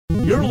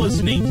You're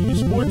listening to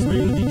Sports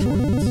Radio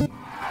Detroit.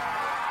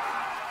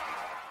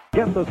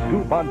 Get the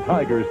scoop on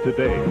Tigers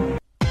today.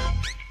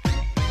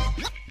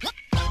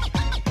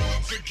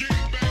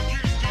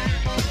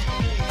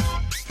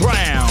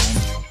 Brown.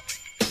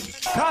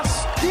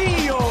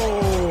 Castillo.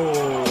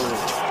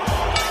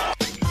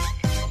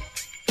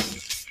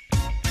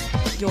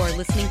 You're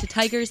listening to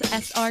Tigers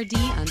SRD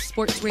on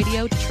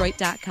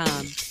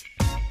SportsRadioDetroit.com.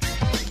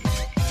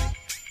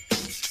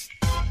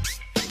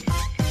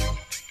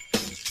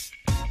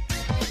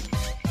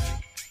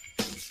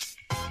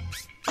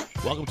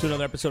 Welcome to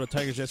another episode of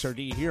Tigers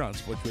SRD here on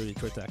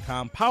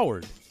SportsRadioDetroit.com,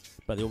 powered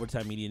by the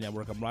Overtime Media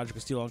Network. I'm Roger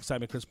Castillo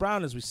alongside me, Chris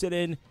Brown, as we sit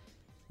in.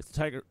 The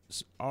Tigers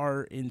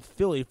are in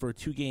Philly for a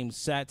two-game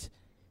set,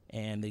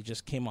 and they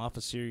just came off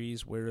a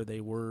series where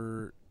they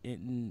were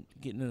getting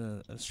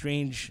in a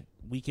strange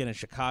weekend in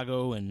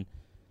Chicago, and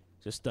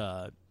just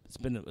it's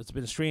been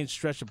a strange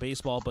stretch of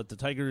baseball. But the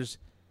Tigers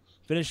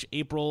finished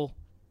April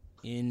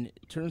in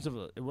terms of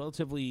a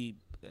relatively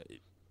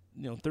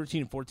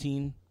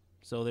 13-14.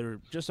 So they were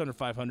just under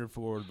 500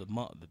 for the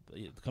month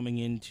coming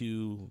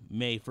into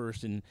May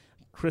 1st. And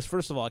Chris,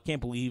 first of all, I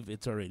can't believe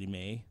it's already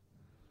May.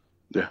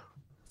 Yeah,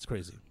 it's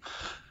crazy.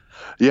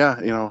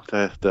 Yeah,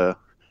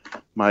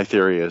 my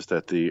theory is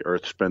that the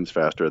Earth spins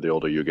faster the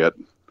older you get.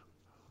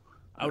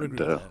 I would agree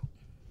with that.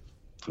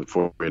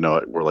 Before we know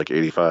it, we're like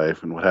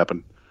 85, and what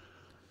happened?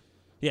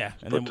 Yeah,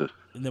 and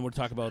then we're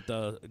talking about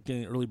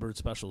getting early bird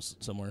specials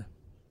somewhere.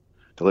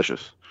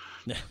 Delicious.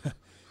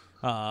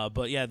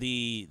 But yeah,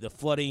 the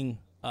flooding.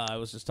 I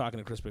was just talking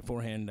to Chris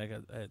beforehand. I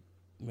got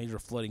major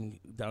flooding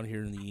down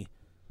here in the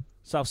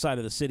south side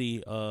of the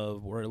city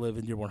of where I live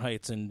in Dearborn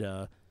Heights, and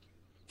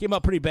came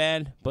out pretty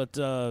bad. But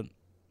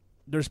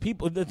there's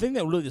people. The thing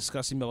that really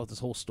disgusted me about this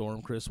whole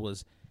storm, Chris,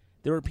 was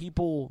there were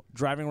people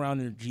driving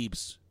around in their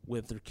Jeeps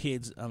with their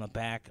kids on the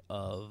back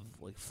of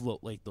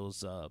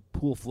those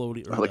pool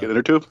floaty, like an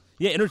inner tube.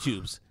 Yeah, inner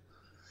tubes.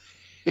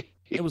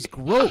 It was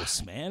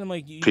gross, man. I'm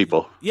like,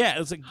 people. Yeah, it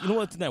was like, you know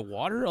what's in that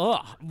water?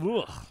 Ugh.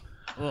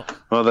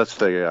 Well, that's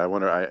the thing. I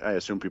wonder. I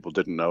assume people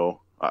didn't know.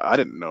 I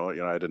didn't know.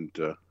 I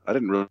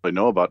didn't really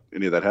know about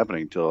any of that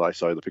happening until I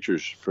saw the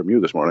pictures from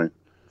you this morning.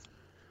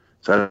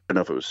 So I don't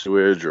know if it was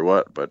sewage or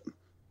what, but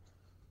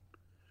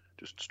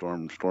just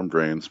storm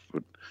drains.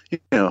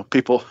 But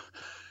people.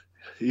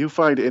 You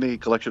find any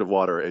collection of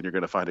water, and you're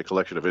going to find a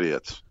collection of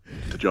idiots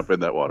to jump in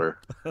that water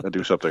and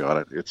do something on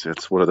it.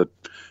 It's one of the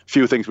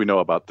few things we know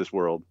about this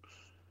world.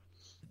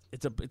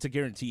 It's a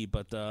guarantee.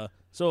 But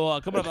so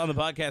coming up on the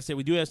podcast today,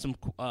 we do have some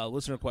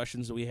listener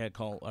questions that we had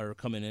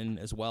coming in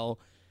as well.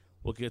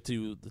 We'll get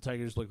to the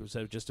Tigers, like we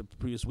said, just the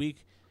previous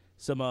week.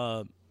 Some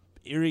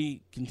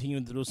Erie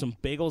continuing to do some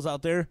bagels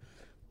out there.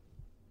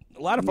 A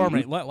lot of farm,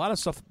 a lot of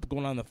stuff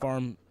going on in the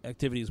farm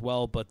activity as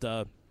well. But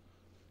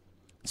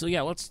so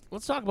yeah, let's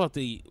talk about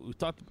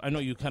I know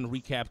you kind of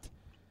recapped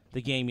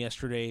the game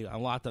yesterday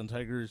on Locked on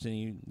Tigers,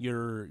 and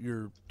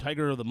your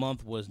Tiger of the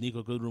Month was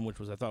Nico Goodrum, which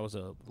I thought was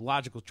a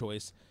logical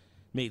choice.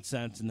 Made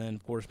sense. And then,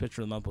 of course,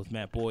 Pitcher of the Month was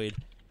Matt Boyd.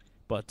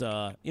 But,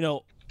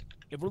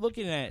 if we're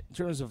looking at in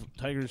terms of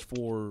Tigers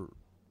for,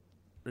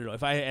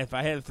 if I had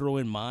to throw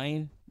in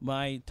my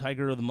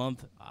Tiger of the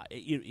Month,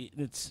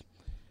 it's,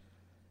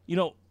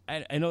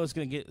 I know it's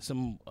going to get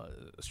some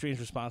strange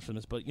response from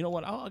this, but you know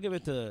what? I'll give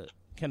it to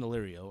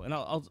Candelario, and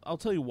I'll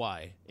tell you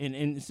why.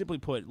 And simply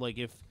put, like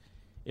if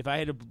I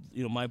had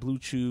to, my Blue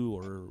Chew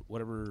or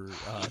whatever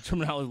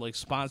terminology, like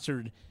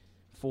sponsored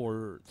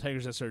for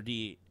Tigers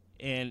SRD.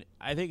 And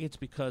I think it's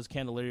because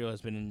Candelario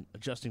has been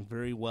adjusting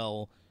very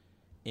well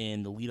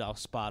in the leadoff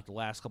spot the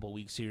last couple of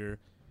weeks here.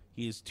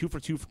 He's 2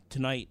 for 2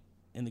 tonight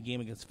in the game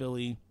against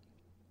Philly.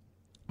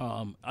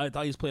 I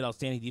thought he's played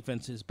outstanding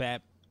defense. His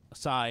bat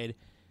aside,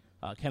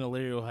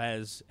 Candelario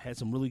has had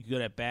some really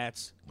good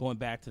at-bats going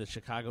back to the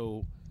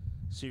Chicago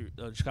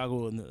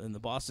and the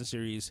Boston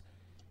series.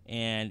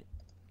 And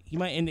he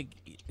might end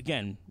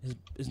again.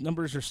 His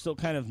numbers are still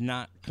kind of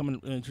not coming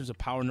in terms of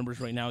power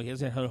numbers right now. He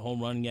hasn't had a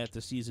home run yet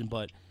this season,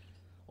 but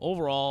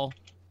overall,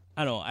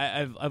 I don't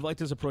know. I've liked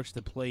his approach to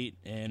the plate,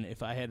 and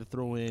if I had to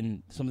throw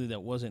in something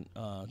that wasn't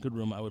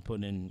Goodrum, I would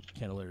put in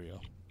Candelario.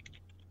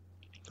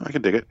 I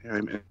can dig it. I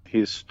mean,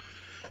 he's,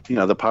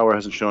 the power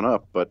hasn't shown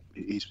up, but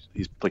he's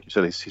like you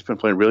said, he's been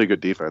playing really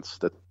good defense.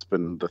 That's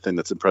been the thing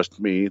that's impressed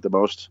me the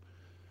most.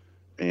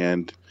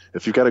 And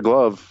if you've got a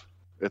glove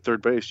at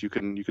third base, you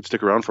can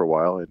stick around for a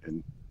while,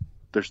 and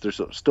there's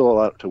still a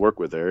lot to work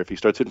with there. If he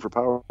starts hitting for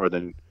power,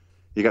 then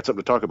you got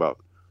something to talk about.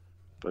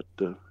 But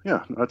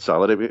yeah, that's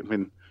solid. I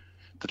mean,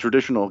 the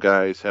traditional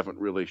guys haven't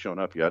really shown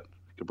up yet,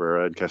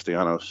 Cabrera and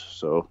Castellanos.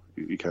 So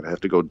you kind of have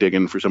to go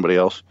digging for somebody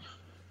else.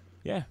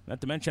 Yeah, not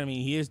to mention, I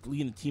mean, he is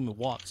leading the team in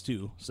walks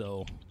too.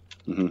 So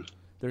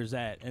there's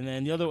that. And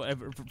then the other,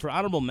 for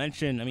honorable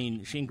mention, I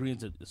mean, Shane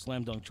Green's a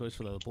slam dunk choice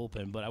for the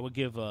bullpen, but I would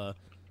give a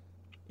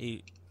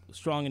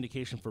strong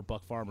indication for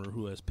Buck Farmer,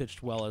 who has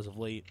pitched well as of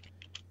late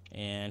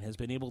and has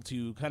been able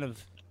to kind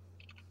of.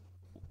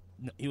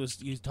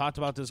 He talked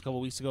about this a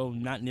couple weeks ago,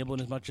 not nibbling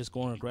as much, just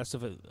going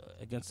aggressive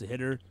against the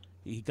hitter.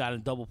 He got a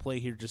double play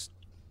here just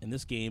in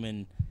this game,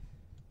 and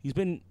he's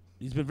been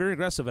he's been very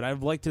aggressive, and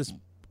I've liked his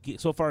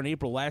so far in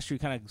April. Last year, he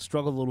kind of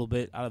struggled a little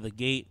bit out of the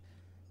gate,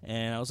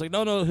 and I was like,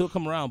 no, he'll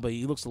come around, but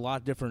he looks a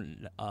lot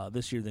different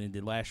this year than he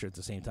did last year at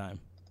the same time.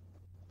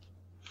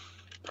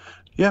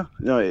 Yeah,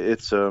 no,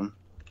 it's I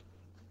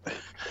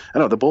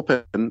know the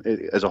bullpen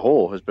as a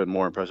whole has been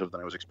more impressive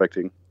than I was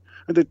expecting.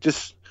 And it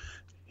just,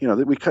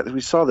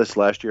 we saw this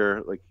last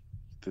year. Like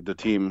the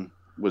team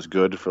was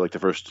good for like the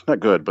first, not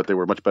good, but they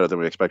were much better than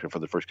we expected for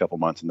the first couple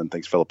months, and then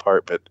things fell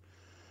apart. But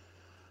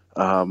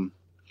I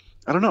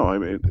don't know. I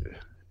mean,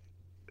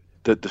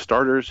 the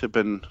starters have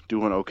been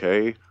doing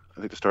okay. I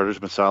think the starters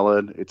have been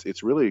solid.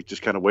 It's really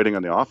just kind of waiting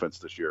on the offense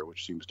this year,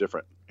 which seems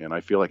different, and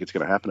I feel like it's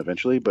going to happen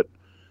eventually. But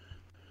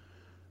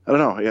I don't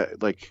know. Yeah,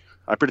 like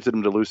I predicted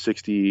them to lose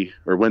 60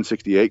 or win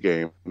 68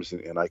 games,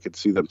 and I could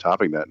see them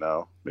topping that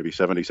now, maybe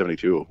 70,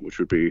 72, which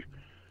would be,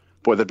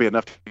 boy, that'd be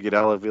enough to get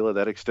Avila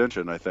that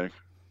extension, I think.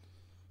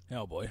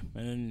 Oh boy!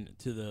 And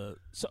then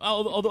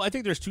although I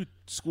think there's two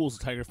schools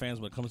of Tiger fans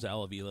when it comes to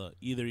Avila.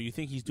 Either you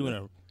think he's doing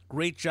a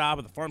great job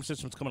and the farm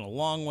system's coming a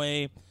long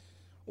way,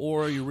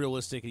 or you're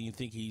realistic and you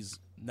think he's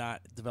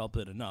not developed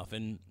it enough.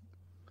 And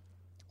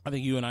I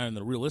think you and I are on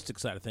the realistic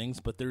side of things,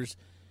 but there's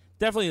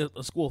definitely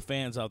a school of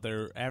fans out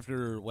there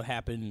after what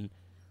happened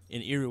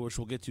in Erie, which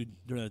we'll get to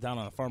during the Down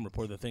on the Farm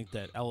report, that think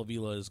that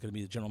Avila is going to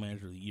be the general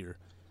manager of the year.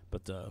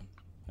 But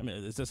I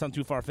mean, does that sound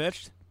too far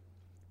fetched?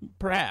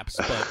 Perhaps,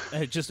 but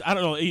I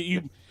don't know.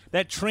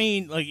 That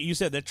train, like you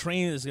said, that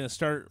train is going to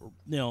start.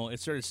 It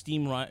started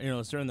steam.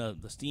 It's starting the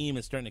steam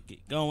is starting to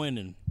get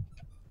going,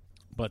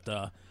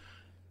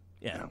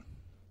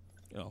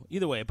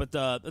 either way. But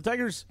the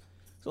Tigers.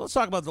 So let's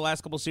talk about the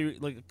last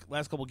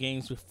couple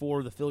games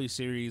before the Philly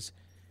series.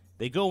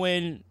 They go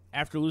in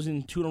after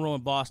losing 2 in a row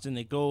in Boston.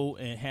 They go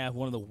and have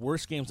one of the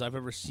worst games I've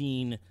ever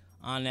seen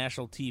on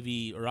national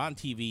TV or on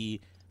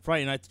TV.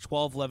 Friday night, the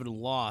 12-11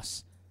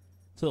 loss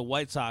to the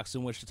White Sox,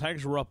 in which the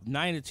Tigers were up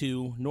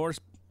 9-2. Norris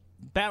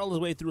battled his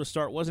way through a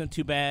start, wasn't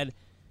too bad.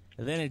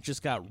 And then it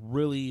just got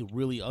really,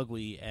 really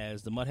ugly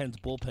as the Mudhens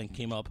bullpen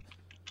came up.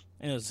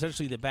 And it was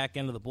essentially the back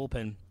end of the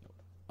bullpen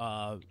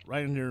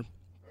right under.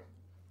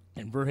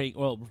 And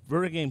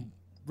Verhagen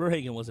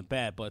wasn't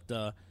bad, but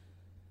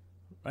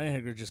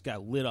Reinhegger just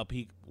got lit up.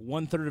 He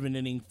 1/3 of an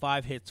inning,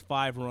 5 hits,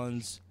 5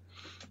 runs.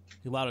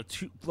 He allowed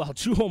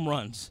 2 home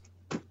runs.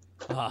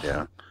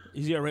 Yeah.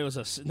 His ERA was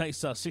a nice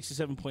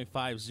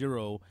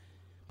 67.50,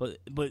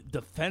 but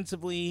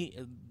defensively,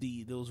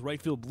 those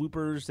right field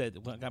bloopers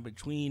that got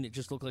between, it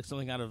just looked like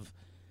something out of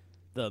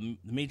the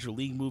Major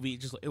League movie.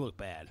 It looked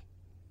bad.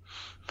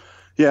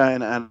 Yeah,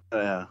 and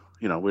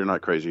we're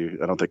not crazy.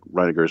 I don't think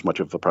Reiniger is much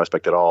of a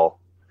prospect at all.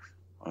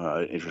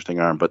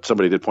 Interesting arm, but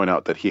somebody did point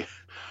out that he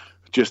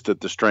just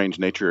the strange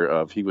nature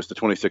of he was the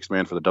 26th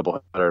man for the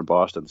doubleheader in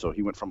Boston, so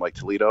he went from like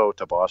Toledo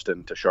to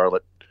Boston to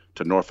Charlotte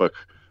to Norfolk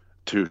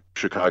to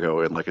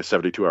Chicago in like a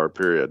 72-hour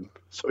period.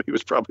 So he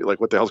was probably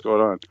like, what the hell's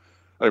going on?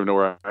 I don't even know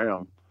where I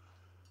am.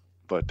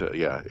 But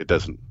it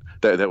doesn't.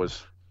 That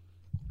was,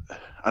 I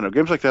don't know,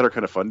 games like that are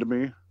kind of fun to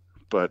me.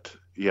 But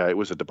yeah, it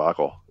was a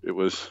debacle. It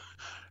was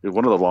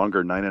one of the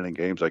longer 9-inning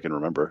games I can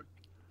remember.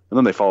 And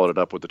then they followed it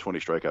up with the 20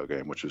 strikeout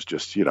game, which was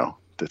just,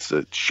 that's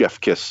a chef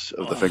kiss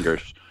of the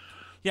fingers.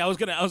 Yeah, I was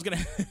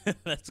gonna.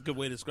 That's a good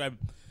way to describe it.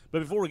 But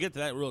before we get to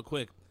that, real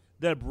quick,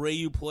 that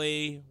Abreu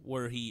play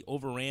where he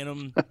overran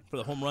him for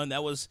the home run,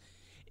 that was,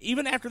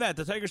 even after that,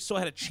 the Tigers still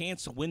had a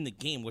chance to win the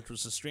game, which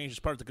was the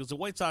strangest part, because the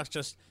White Sox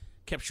just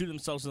kept shooting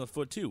themselves in the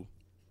foot, too.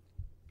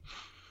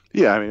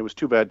 Yeah, I mean, it was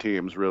 2 bad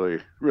teams really,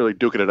 really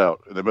duking it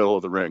out in the middle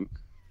of the ring.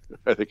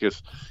 I think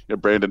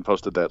Brandon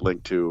posted that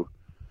link to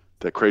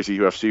that crazy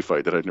UFC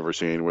fight that I'd never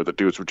seen, where the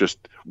dudes were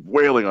just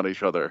wailing on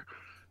each other.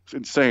 It's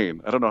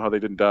insane. I don't know how they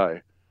didn't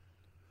die.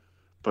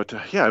 But,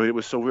 I mean, it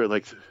was so weird.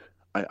 Like,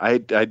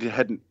 I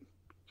hadn't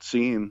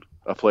seen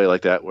a play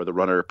like that where the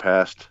runner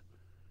passed,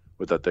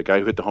 with the guy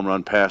who hit the home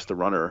run passed the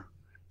runner.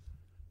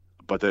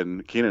 But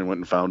then Keenan went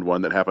and found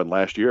one that happened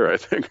last year, I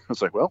think. I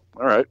was like, well,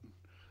 all right.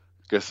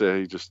 I guess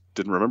he just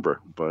didn't remember.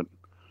 But,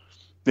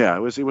 yeah, it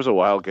was a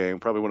wild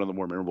game, probably one of the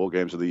more memorable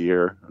games of the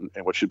year,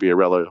 and what should be a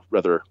rather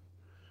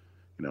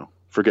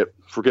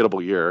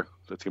forgettable year.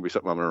 That's going to be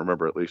something I'm going to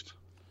remember at least.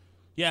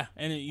 Yeah,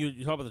 and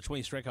you talk about the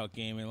 20 strikeout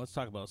game, and let's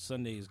talk about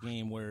Sunday's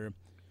game where,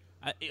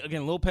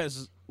 again,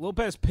 Lopez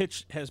has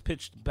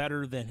pitched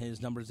better than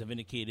his numbers have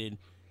indicated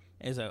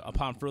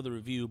upon further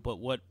review. But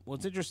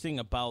what's interesting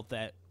about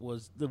that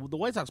was the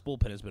White Sox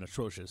bullpen has been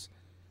atrocious,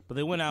 but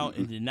they went out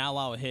and did not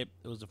allow a hit.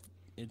 The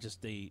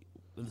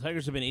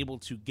Tigers have been able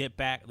to get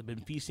back. They've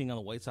been feasting on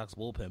the White Sox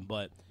bullpen,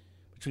 but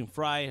between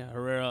Fry,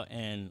 Herrera,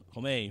 and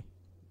Homey,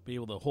 be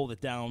able to hold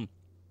it down.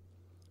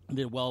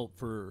 Did well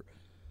for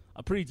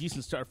a pretty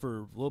decent start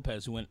for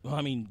Lopez, who went,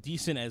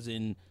 decent as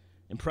in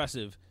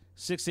impressive.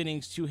 6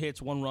 innings, 2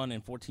 hits, 1 run,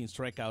 and 14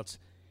 strikeouts.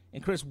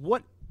 And Chris,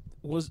 what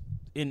was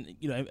I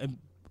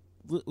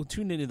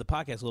tuned into the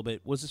podcast a little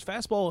bit. Was his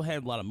fastball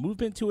had a lot of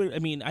movement to it? I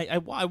mean, I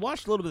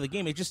watched a little bit of the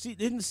game. It just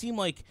didn't seem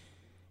like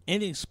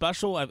anything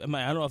special. I don't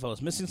know if I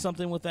was missing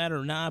something with that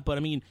or not, but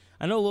I mean,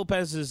 I know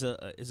Lopez is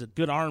a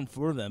good arm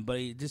for them, but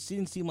it just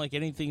didn't seem like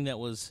anything that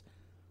was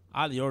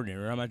out of the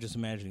ordinary. Or am I just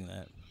imagining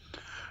that?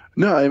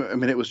 No, I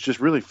mean it was just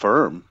really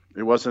firm.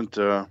 It wasn't.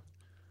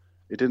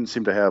 It didn't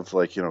seem to have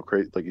like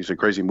like you said,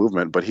 crazy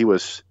movement. But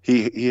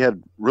he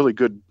had really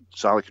good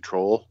solid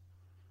control.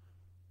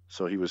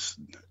 So he was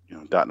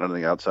dotting on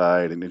the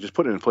outside and just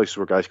putting it in places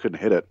where guys couldn't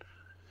hit it.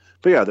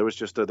 But yeah, there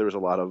was a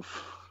lot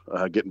of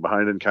getting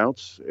behind in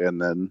counts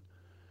and then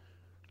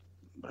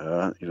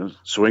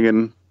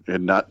swinging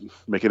and not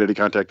making any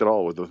contact at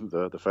all with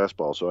the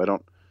fastball. So I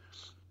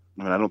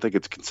don't think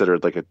it's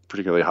considered like a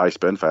particularly high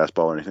spin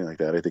fastball or anything like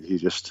that. I think he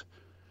just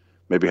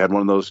maybe had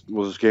one of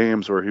those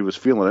games where he was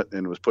feeling it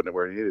and was putting it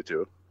where he needed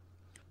to.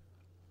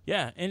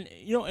 Yeah, and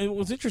it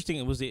was interesting.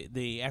 It was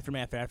the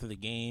aftermath after the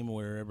game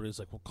where everybody's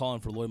like, "We're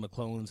calling for Lloyd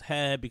McClellan's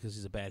head because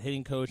he's a bad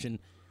hitting coach." And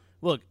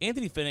look,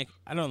 Anthony Finnick,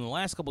 I don't know, in the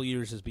last couple of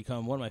years has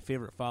become one of my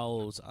favorite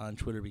follows on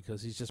Twitter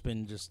because he's just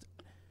been just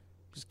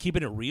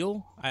keeping it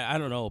real. I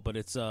don't know, but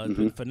it's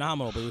been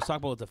phenomenal. But he was talking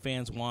about what the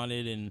fans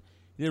wanted, and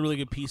he did a really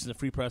good piece in the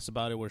Free Press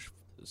about it where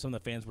some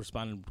of the fans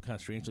responded kind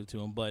of strangely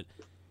to him. But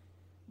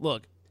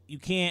look, you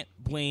can't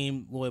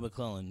blame Lloyd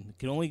McClellan. You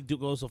can only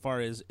go so far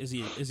as is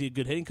he a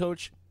good hitting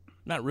coach?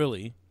 Not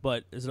really,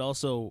 but is it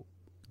also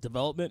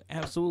development?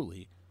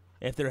 Absolutely.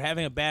 If they're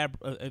having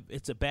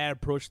it's a bad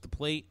approach to the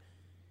plate,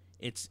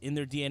 it's in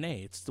their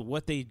DNA. It's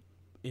what they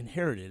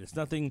inherited. It's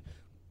nothing.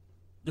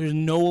 There's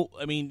no.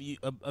 I mean,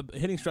 a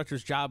hitting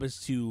instructor's job is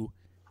to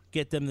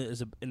get them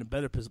in a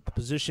better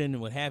position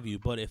and what have you.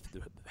 But if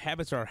the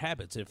habits are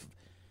habits, if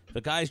the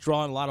guy's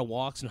drawing a lot of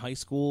walks in high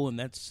school, and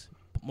that's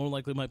more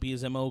likely might be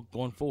his MO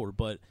going forward.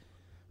 But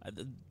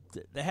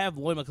to have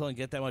Lloyd McClellan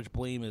get that much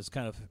blame is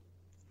kind of,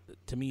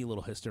 to me, a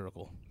little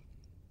hysterical.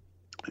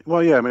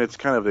 Well, yeah, I mean, it's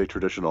kind of a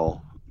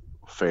traditional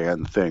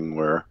fan thing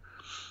where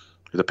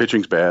the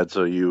pitching's bad,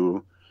 so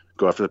you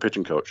go after the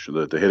pitching coach.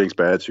 The hitting's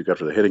bad, so you go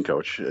after the hitting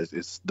coach.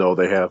 It's though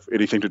they have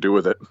anything to do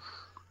with it.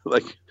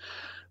 Like,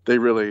 they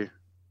really,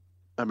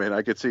 I mean,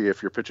 I could see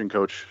if your pitching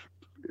coach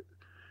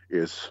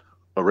is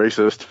a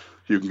racist,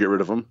 you can get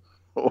rid of him.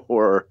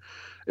 Or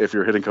if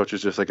your hitting coach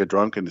is just like a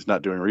drunk and is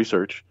not doing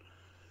research.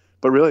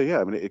 But really,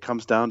 yeah, I mean, it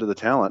comes down to the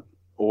talent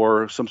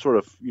or some sort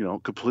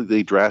of,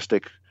 completely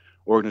drastic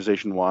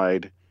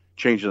organization-wide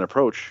change in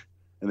approach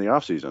in the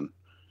offseason.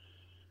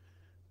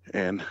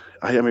 And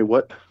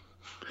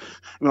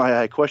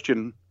I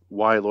question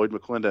why Lloyd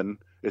McClellan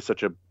is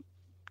such a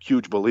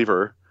huge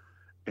believer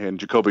in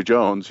Jacoby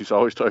Jones. He's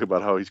always talking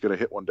about how he's going to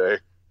hit one day.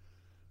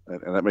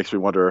 And that makes me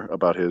wonder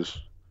about his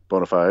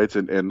bona fides.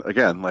 And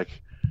again,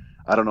 like,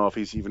 I don't know if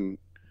he's even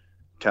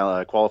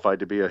qualified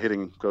to be a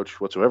hitting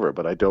coach whatsoever,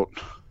 but I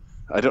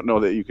don't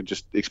know that you could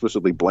just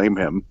explicitly blame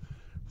him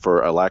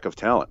for a lack of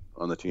talent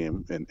on the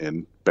team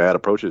and bad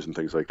approaches and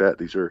things like that.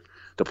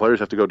 The players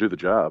have to go do the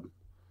job.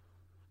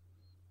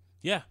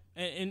 Yeah.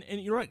 And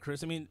you're right,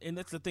 Chris. I mean, and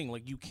that's the thing.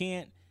 Like,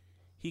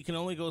 he can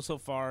only go so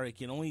far. He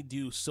can only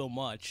do so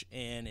much.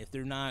 And if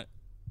they're not,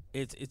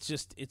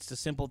 it's the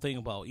simple thing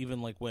about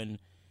even like when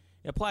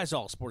it applies to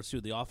all sports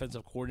too. The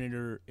offensive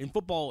coordinator in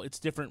football, it's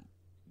different,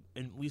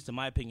 at least in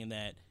my opinion,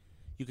 that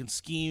you can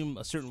scheme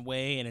a certain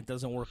way and it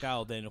doesn't work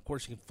out. Then of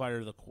course you can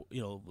fire the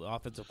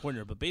offensive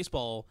coordinator. But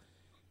baseball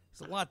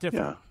is a lot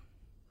different.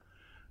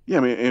 Yeah.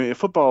 I mean,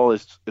 football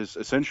is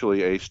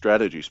essentially a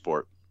strategy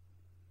sport.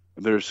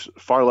 There's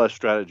far less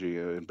strategy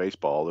in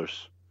baseball.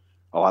 There's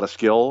a lot of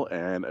skill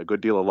and a good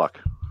deal of luck.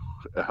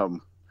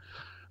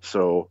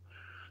 So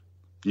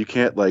you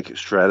can't like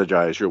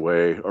strategize your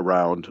way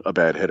around a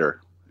bad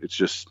hitter. It's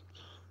just,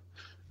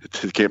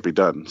 it can't be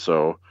done.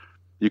 So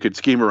you could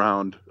scheme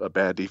around a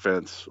bad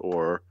defense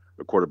or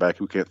a quarterback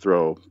who can't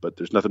throw, but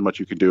there's nothing much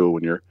you can do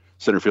when your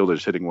center fielder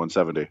is hitting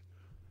 170.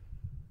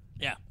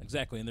 Yeah,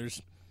 exactly. And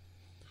there's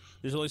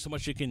only so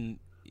much you can,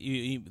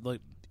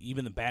 like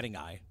even the batting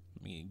eye.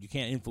 I mean, you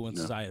can't influence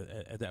his eye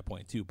at that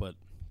point too. But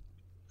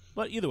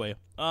either way,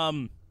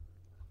 I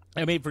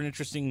made for an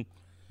interesting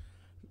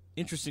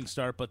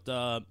start. But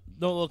don't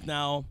look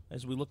now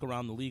as we look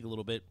around the league a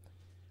little bit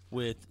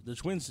with the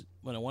Twins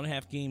on a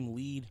 1.5 game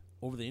lead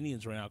over the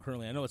Indians right now.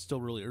 Currently, I know it's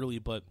still really early,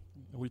 but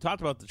we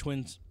talked about the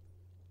Twins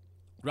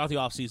throughout the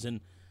offseason,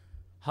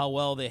 how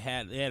well they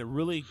had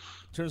really,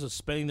 in terms of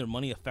spending their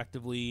money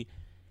effectively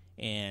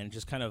and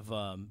just kind of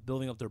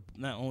building up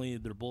not only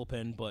their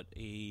bullpen, but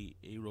a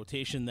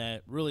rotation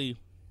that really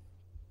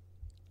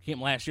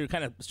came last year,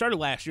 kind of started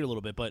last year a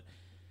little bit, but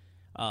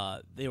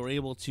they were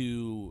able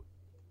to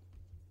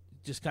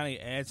just kind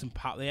of add some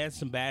pop. They added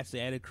some bats. They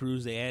added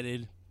Cruz. They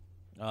added,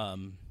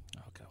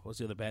 what's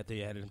the other bat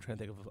they added? I'm trying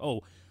to think of.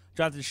 Oh,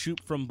 Jonathan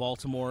Shoup from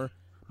Baltimore.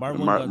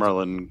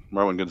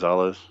 Marwin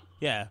Gonzalez.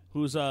 Yeah,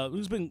 who's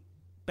been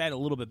batting a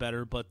little bit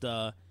better, but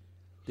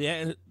they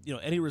added,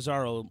 Eddie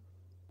Rosario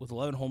with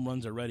 11 home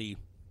runs already.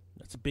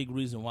 That's a big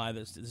reason why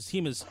this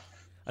team is.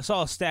 I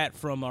saw a stat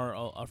from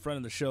our friend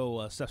of the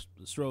show, Seth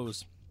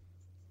Strohs.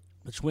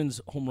 The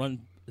Twins' home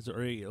run is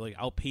already like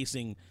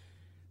outpacing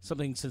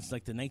something since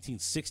like the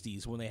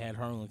 1960s when they had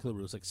Harlan Kilber.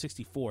 It was like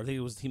 64. I think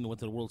it was the team that went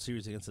to the World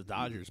Series against the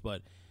Dodgers.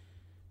 But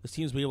this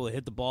team's been able to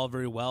hit the ball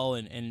very well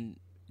and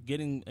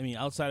getting. I mean,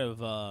 outside of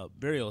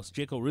Berrios,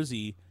 Jake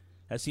Orizzi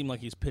has seemed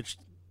like he's pitched,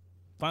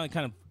 finally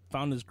kind of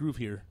found his groove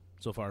here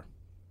so far.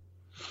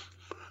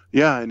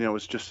 Yeah, and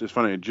it's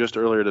funny. Just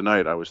earlier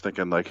tonight, I was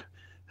thinking like,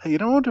 hey,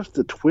 what if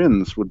the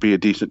Twins would be a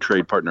decent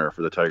trade partner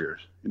for the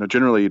Tigers?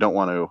 Generally you don't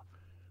want to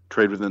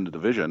trade within the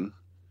division,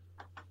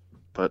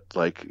 but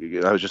like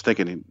I was just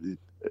thinking,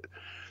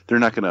 they're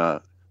not going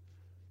to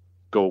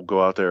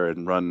go out there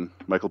and run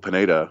Michael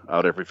Pineda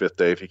out every fifth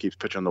day if he keeps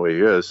pitching the way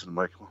he is. And I'm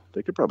like, well,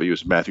 they could probably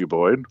use Matthew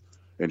Boyd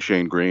and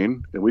Shane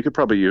Green, and we could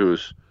probably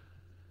use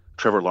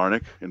Trevor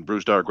Larnach and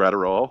Brusdar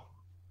Graterol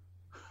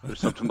or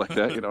something like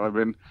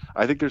that.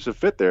 I think there's a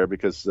fit there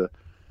because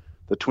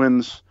the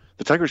Twins,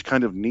 the Tigers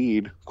kind of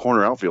need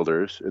corner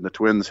outfielders, and the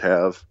Twins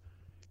have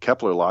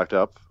Kepler locked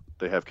up.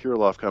 They have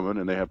Kirilloff coming,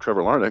 and they have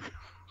Trevor Larnach.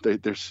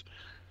 There's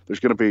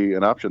going to be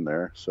an option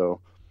there.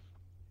 So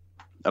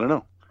I don't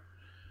know.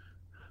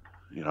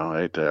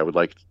 I would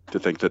like to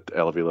think that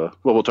Alavila.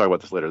 Well, we'll talk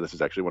about this later. This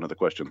is actually one of the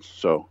questions.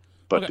 So,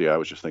 but okay. Yeah, I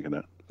was just thinking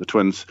that the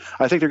Twins.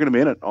 I think they're going to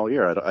be in it all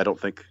year. I don't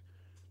think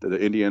that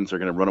the Indians are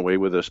going to run away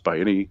with us by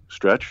any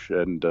stretch.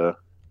 And I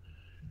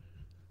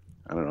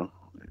don't know.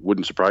 It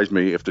wouldn't surprise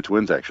me if the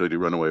Twins actually do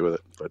run away with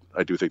it. But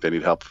I do think they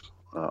need help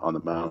on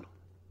the mound.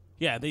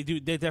 Yeah, they do.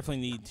 They definitely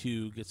need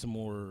to get some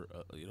more,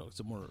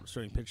 some more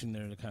starting pitching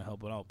there to kind of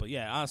help it out. But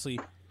yeah, honestly,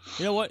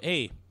 you know what?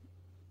 Hey,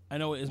 I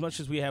know as much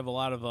as we have a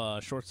lot of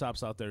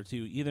shortstops out there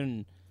too.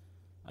 Even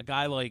a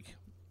guy like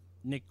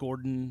Nick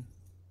Gordon,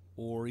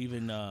 or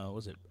even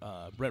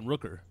Brent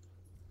Rooker.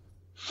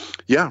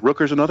 Yeah,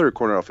 Rooker's another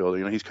corner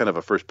outfielder. He's kind of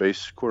a first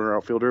base corner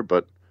outfielder,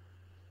 but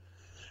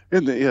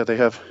they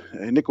have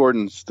Nick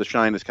Gordon's. The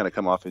shine has kind of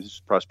come off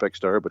his prospect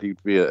star, but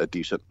he'd be a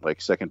decent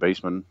second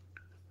baseman.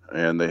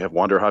 And they have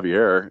Wander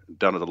Javier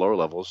down at the lower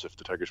levels if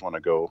the Tigers want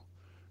to go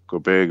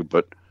big.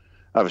 But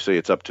obviously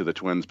it's up to the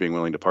Twins being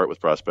willing to part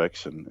with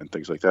prospects and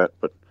things like that.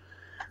 But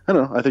I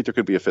don't know. I think there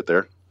could be a fit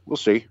there. We'll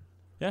see.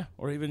 Yeah,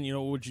 or even,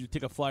 would you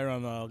take a flyer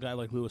on a guy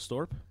like Lewis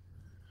Thorpe?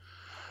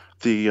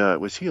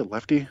 Was he a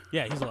lefty?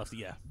 Yeah, he's a lefty,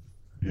 yeah.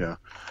 Yeah.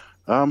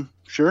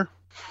 Sure.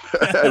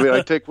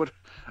 I take what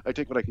I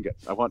can get.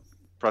 I want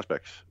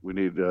prospects. We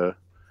need the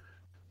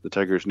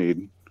Tigers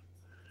need.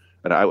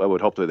 And I would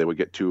hope that they would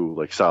get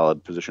two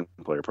solid position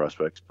player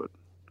prospects, but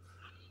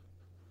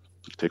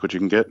take what you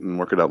can get and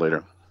work it out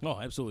later. Oh,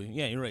 absolutely.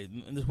 Yeah, you're right.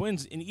 And the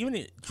Twins, and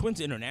even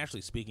Twins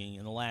internationally speaking,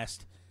 in the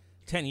last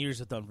 10 years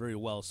have done very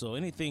well. So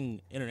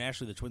anything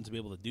internationally the Twins will be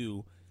able to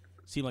do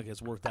seem like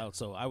it's worked out.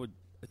 So I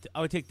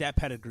would take that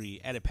pedigree,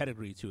 add a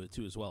pedigree to it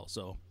too as well.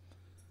 So,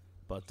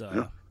 but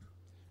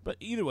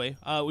either way,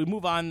 we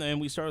move on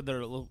and we started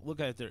there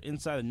looking at their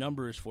inside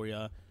numbers for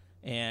you.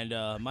 And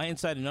my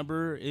inside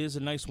number is a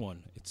nice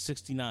one. It's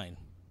 69.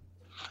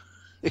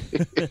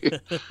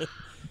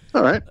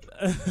 All right.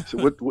 So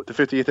what the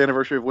 50th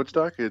anniversary of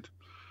Woodstock?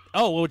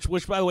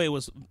 Which by the way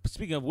was,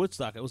 speaking of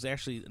Woodstock, it was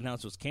actually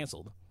announced it was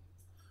canceled.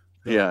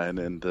 Yeah,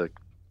 and the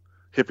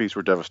hippies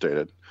were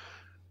devastated.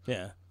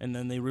 Yeah, and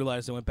then they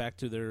realized they went back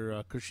to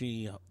their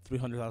cushy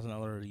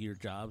 $300,000 a year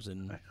jobs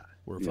and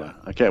were fine.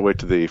 I can't wait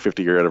to the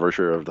 50-year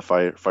anniversary of the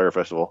Fire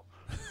Festival.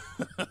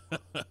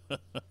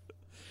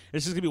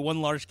 It's just going to be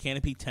one large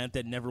canopy tent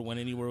that never went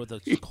anywhere with a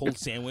cold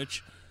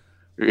sandwich.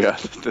 Yeah,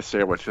 the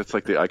sandwich. That's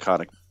like the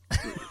iconic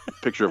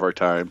picture of our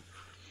time.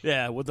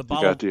 Yeah, with the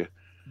bottle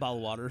of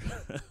water.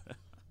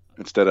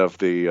 Instead of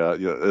the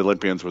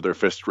Olympians with their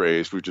fists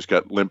raised, we've just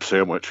got limp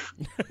sandwich.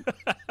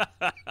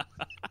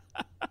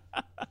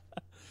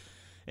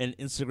 And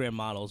Instagram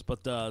models.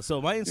 But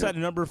so my inside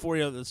number for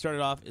you that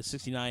started off is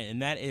 69,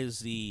 and that is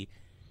the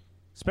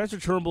Spencer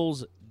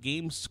Turnbull's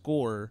game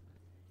score.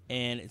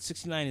 And it's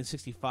 69 and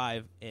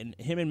 65, and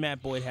him and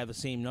Matt Boyd have the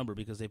same number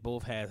because they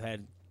both have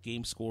had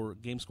game score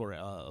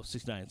of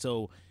 69.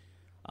 So,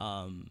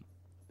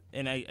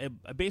 and I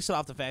base it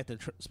off the fact that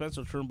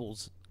Spencer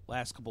Turnbull's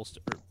last couple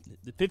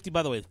the 50.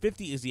 By the way,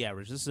 50 is the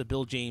average. This is a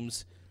Bill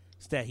James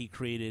stat he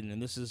created,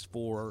 and this is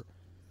for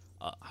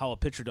how a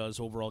pitcher does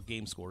overall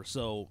game score.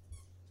 So,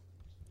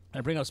 I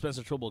bring up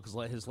Spencer Turnbull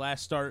because his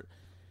last start,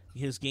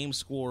 his game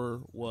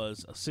score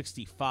was a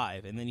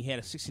 65, and then he had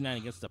a 69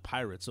 against the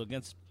Pirates. So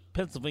against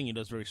Pennsylvania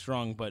does very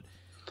strong, but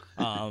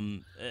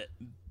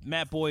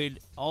Matt Boyd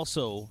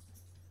also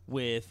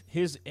with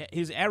his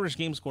average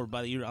game score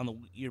by the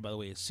year by the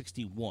way is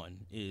 61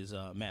 is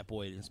Matt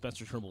Boyd, and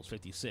Spencer Turnbull's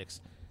 56.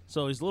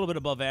 So he's a little bit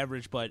above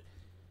average, but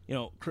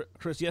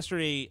Chris,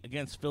 yesterday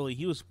against Philly,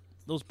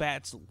 those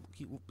bats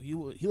he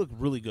looked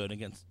really good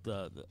against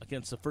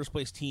the first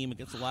place team,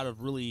 against a lot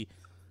of really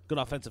good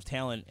offensive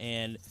talent,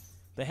 and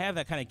they have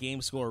that kind of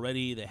game score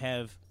already. They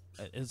have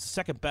it's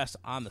second best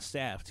on the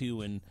staff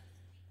too, and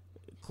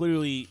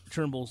clearly,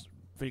 Turnbull's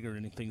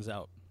figuring things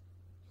out.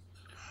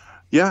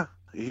 Yeah,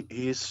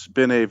 he's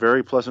been a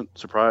very pleasant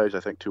surprise, I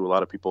think, to a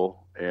lot of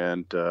people,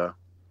 and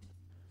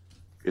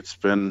it's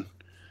been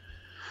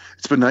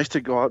nice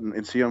to go out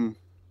and see him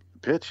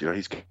pitch.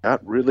 He's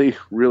got really,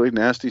 really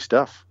nasty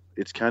stuff.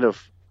 It's kind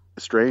of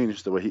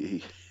strange the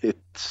way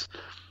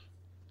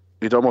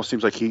it almost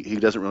seems like he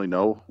doesn't really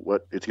know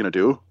what it's going to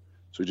do,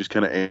 so he just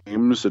kind of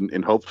aims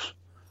and hopes.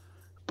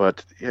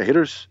 But yeah,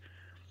 hitters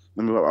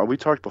I mean, we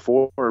talked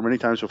before, many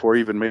times before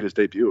he even made his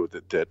debut,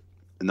 that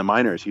in the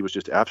minors he was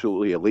just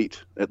absolutely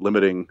elite at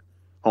limiting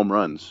home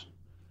runs,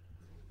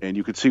 and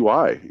you could see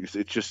why.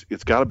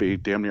 It's got to be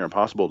damn near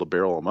impossible to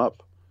barrel him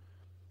up.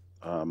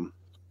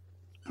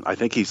 I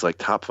think he's like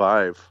top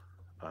 5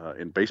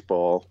 in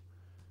baseball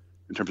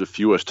in terms of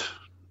fewest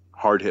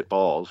hard hit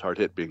balls. Hard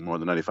hit being more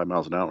than 95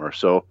 miles an hour.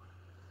 So,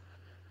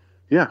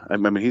 yeah, I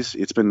mean,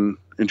 it's been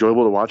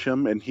enjoyable to watch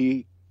him, and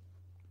he.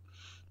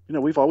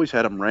 We've always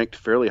had him ranked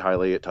fairly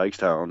highly at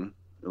Tigstown.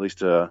 At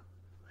least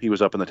he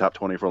was up in the top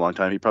 20 for a long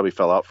time. He probably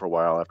fell out for a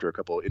while after a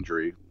couple of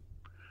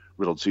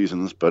injury-riddled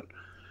seasons, but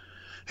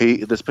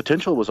this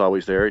potential was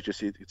always there.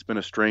 It's been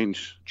a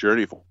strange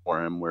journey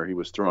for him where he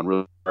was throwing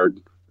really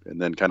hard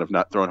and then kind of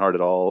not throwing hard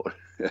at all.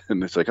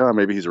 And it's like, oh,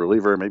 maybe he's a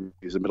reliever, maybe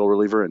he's a middle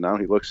reliever, and now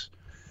he looks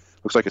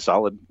like a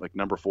solid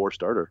number 4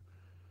 starter.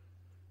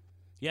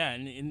 Yeah,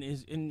 and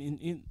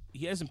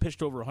he hasn't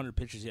pitched over 100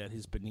 pitches yet.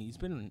 He's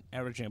been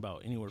averaging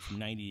about anywhere from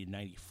 90 to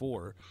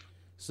 94.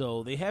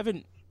 So they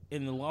haven't,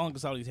 in the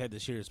longest out he's had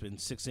this year, it's been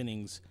 6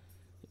 innings,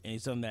 and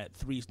he's done that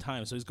 3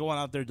 times. So he's going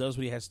out there, does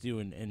what he has to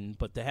do,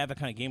 but to have that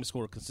kind of game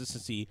score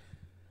consistency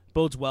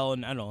bodes well.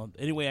 And I don't know,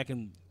 any way I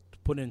can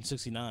put in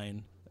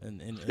 69 and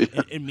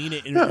mean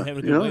it and have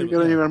a good way. You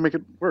gotta make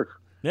it work.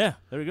 Yeah,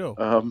 there we go.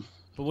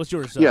 But what's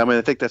yours? Yeah, I mean,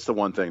 I think that's the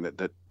one thing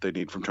that they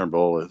need from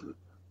Turnbull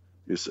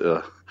is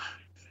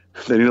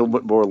they need a little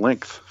bit more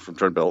length from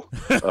Turnbull.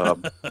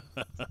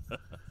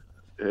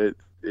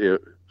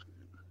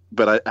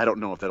 But I don't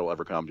know if that'll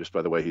ever come just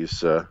by the way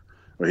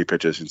where he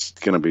pitches. It's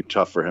going to be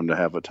tough for him to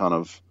have a ton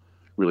of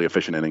really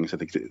efficient innings. I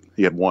think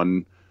he had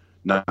 1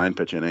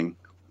 9-pitch inning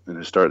in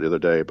his start the other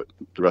day, but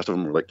the rest of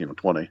them were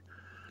 20.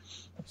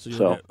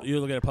 So you're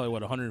looking at probably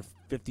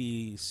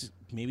 150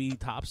 maybe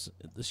tops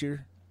this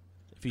year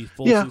if he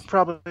full yeah, season?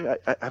 Probably.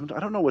 I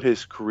don't know what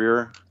his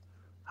career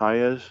high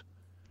is.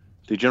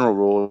 The general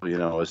rule,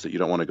 is that you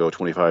don't want to go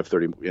 25,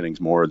 30 innings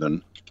more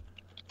than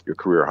your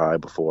career high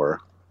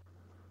before.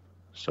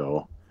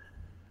 So,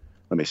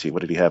 let me see.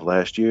 What did he have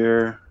last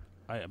year?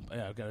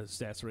 I've got his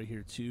stats right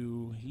here,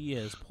 too. He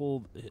has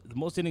pulled the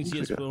most innings he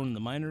has pulled in the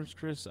minors,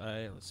 Chris.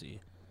 Let's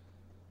see.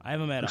 I have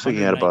him at 100. Looks like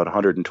he had about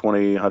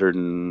 120,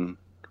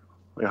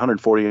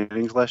 140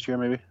 innings last year,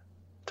 maybe,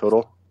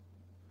 total.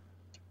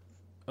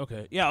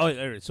 Okay. Yeah, all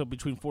right. So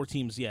between 4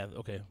 teams, yeah,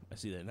 okay. I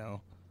see that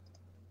now.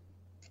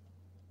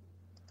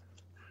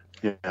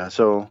 Yeah,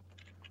 so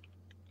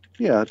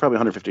probably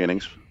 150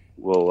 innings.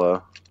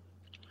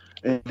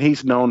 And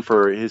he's known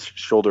for his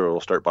shoulder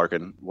will start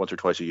barking once or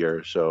twice a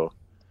year, so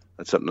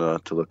that's something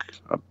to look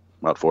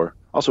out for.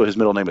 Also, his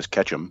middle name is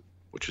Ketchum,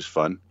 which is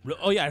fun.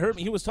 Oh yeah, I heard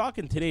he was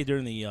talking today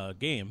during the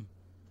game.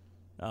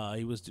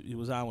 He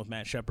was on with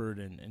Matt Shepard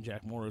and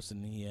Jack Morris,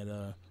 and he had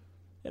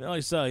he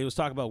was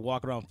talking about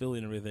walking around Philly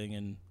and everything,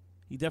 and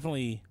he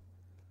definitely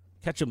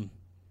Ketchum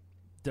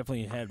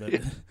definitely had that.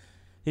 Yeah.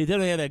 He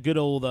definitely had that good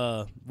old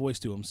voice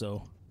to him.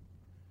 So,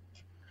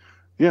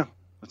 yeah,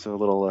 it's a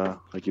little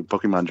like a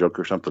Pokemon joke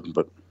or something.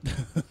 But all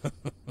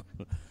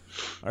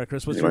right,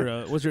 Chris, what's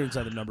your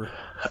insider number?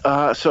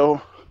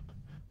 So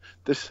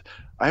this,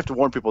 I have to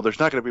warn people. There's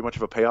not going to be much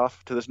of a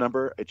payoff to this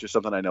number. It's just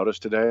something I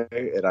noticed today,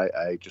 and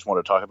I just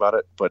want to talk about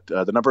it. But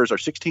the numbers are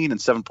 16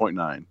 and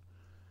 7.9.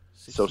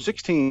 So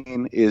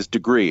 16 is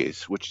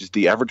degrees, which is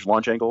the average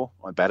launch angle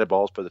on batted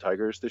balls for the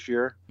Tigers this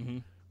year,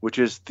 which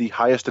is the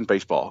highest in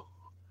baseball.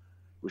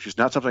 Which is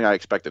not something I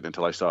expected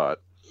until I saw it.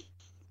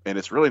 And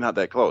it's really not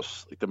that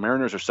close. Like the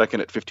Mariners are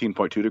second at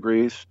 15.2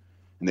 degrees,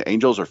 and the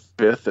Angels are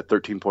 5th at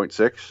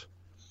 13.6.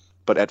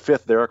 But at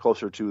 5th, they are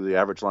closer to the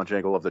average launch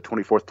angle of the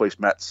 24th place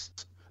Mets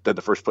than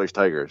the first place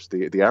Tigers.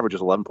 The average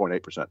is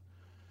 11.8%.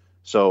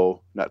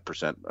 So, not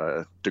percent,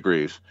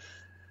 degrees.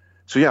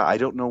 So, yeah, I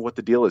don't know what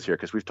the deal is here,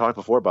 because we've talked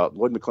before about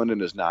Lloyd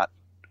McClendon is not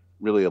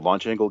really a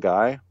launch angle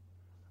guy.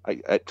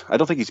 I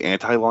don't think he's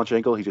anti-launch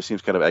angle. He just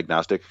seems kind of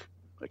agnostic.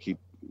 Like he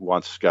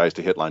wants guys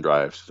to hit line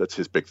drives. That's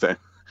his big thing.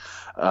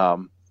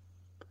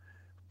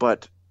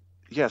 But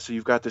yeah, so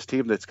you've got this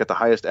team that's got the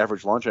highest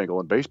average launch angle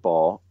in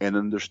baseball, and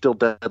then they're still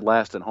dead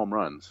last in home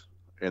runs.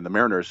 And the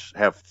Mariners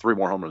have 3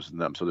 more home runs than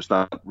them, so it's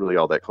not really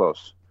all that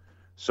close.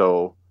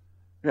 So,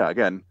 yeah,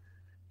 again,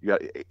 you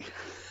got,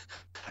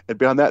 and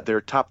beyond that,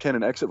 they're top 10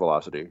 in exit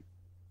velocity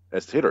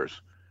as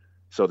hitters.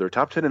 So they're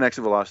top 10 in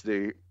exit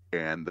velocity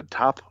and the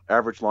top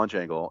average launch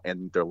angle,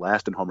 and they're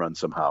last in home runs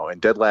somehow,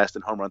 and dead last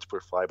in home runs per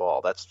fly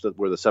ball. That's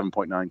where the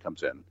 7.9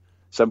 comes in.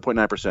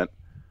 7.9%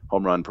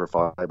 home run per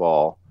fly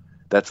ball.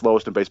 That's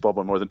lowest in baseball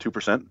by more than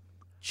 2%.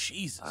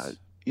 Jesus.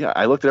 Yeah,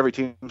 I looked at every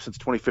team since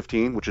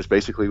 2015, which is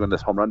basically when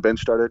this home run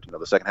bench started,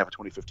 the second half of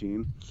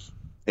 2015.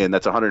 And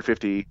that's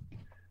 150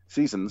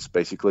 seasons,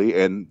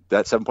 basically, and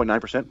that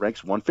 7.9%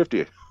 ranks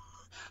 150.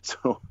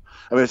 So,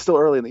 I mean, it's still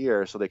early in the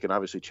year, so they can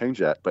obviously change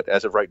that. But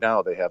as of right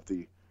now, they have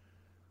the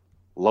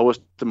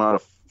lowest amount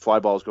of fly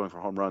balls going for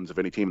home runs of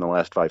any team in the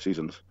last 5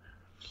 seasons.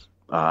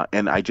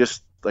 And I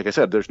just, like I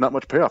said, there's not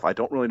much payoff. I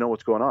don't really know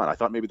what's going on. I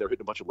thought maybe they're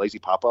hitting a bunch of lazy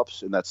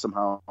pop-ups, and that's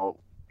somehow,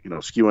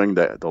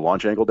 skewing the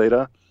launch angle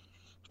data.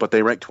 But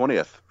they rank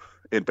 20th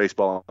in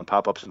baseball on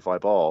pop-ups and fly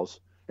balls,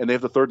 and they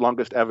have the third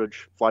longest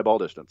average fly ball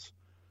distance.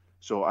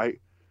 So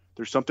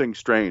there's something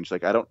strange.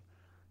 Like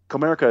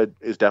Comerica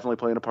is definitely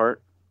playing a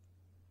part.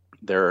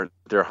 Their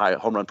high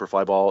home run per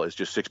fly ball is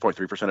just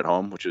 6.3% at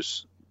home, which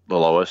is the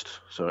lowest.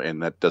 So,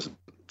 and that doesn't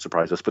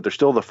surprise us, but they're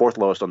still the fourth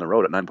lowest on the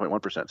road at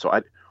 9.1%.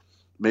 So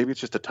maybe it's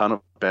just a ton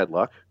of bad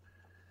luck,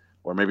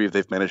 or maybe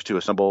they've managed to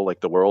assemble like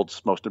the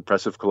world's most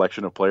impressive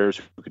collection of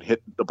players who can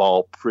hit the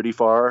ball pretty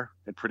far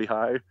and pretty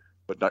high,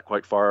 but not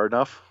quite far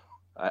enough.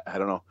 I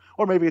don't know.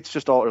 Or maybe it's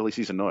just all early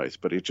season noise,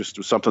 but it just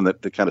was something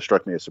that kind of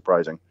struck me as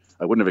surprising.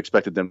 I wouldn't have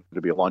expected them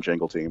to be a launch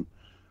angle team.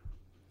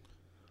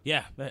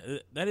 Yeah,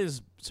 that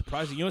is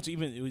surprising. You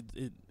know,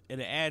 it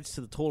adds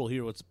to the total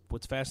here.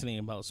 What's fascinating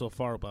about so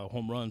far about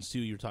home runs too.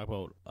 You're talking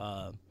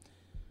about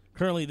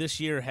currently this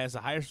year has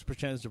the highest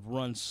percentage of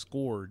runs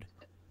scored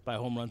by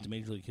home runs in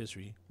Major League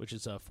history, which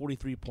is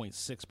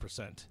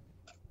 43.6%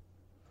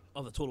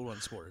 of the total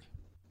runs scored.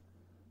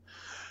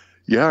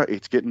 Yeah,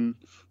 it's getting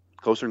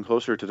closer and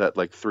closer to that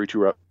like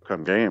 3-2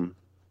 outcome game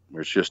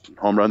where it's just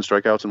home runs,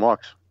 strikeouts, and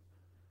walks.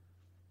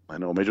 I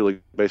know Major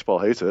League Baseball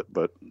hates it,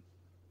 but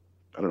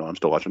I don't know. I'm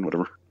still watching,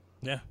 whatever.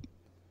 Yeah.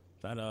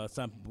 It's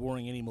not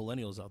boring any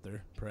millennials out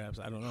there, perhaps.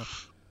 I don't know.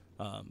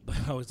 But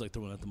I always like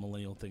throwing out the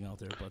millennial thing out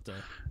there. But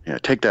yeah,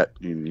 take that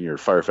in your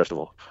Fire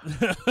Festival.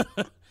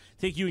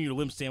 Take you and your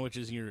limb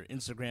sandwiches and your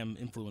Instagram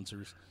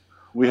influencers.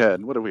 What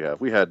did we have?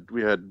 We had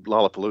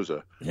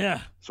Lollapalooza.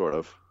 Yeah. Sort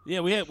of.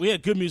 Yeah, we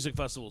had good music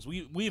festivals.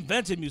 We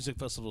invented music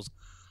festivals.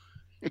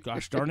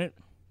 Gosh darn it.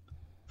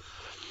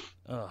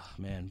 Oh,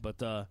 man.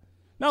 But,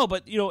 no,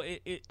 but, you know,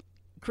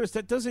 Chris,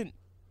 that doesn't,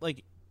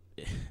 like,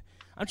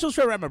 I'm still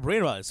trying to wrap my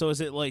brain around it. So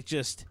is it, like,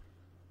 just,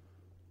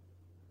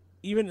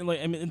 even,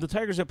 like, I mean, the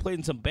Tigers have played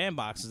in some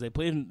bandboxes. They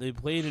played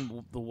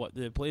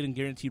in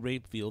Guaranteed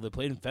Rate Field. They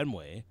played in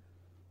Fenway.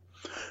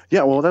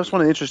 Yeah, well, that was one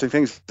of the interesting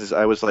things. Is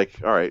I was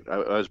like, all right, I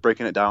was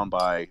breaking it down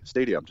by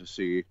stadium to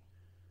see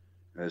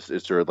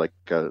is there like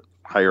a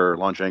higher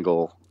launch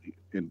angle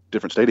in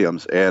different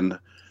stadiums, and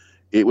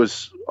it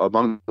was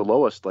among the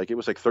lowest. Like it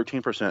was like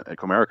 13% at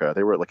Comerica.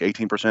 They were at like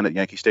 18% at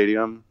Yankee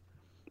Stadium,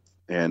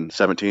 and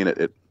 17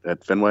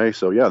 at Fenway.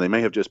 So yeah, they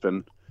may have just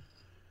been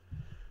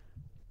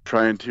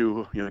trying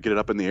to get it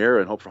up in the air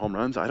and hope for home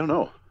runs. I don't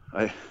know.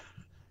 I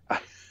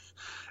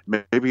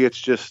maybe it's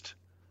just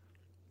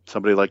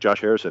somebody like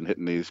Josh Harrison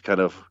hitting these kind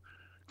of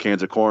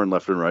cans of corn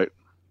left and right,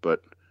 but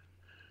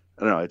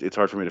I don't know. It's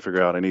hard for me to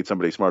figure out. I need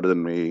somebody smarter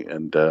than me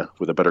and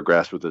with a better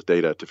grasp of this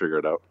data to figure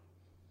it out.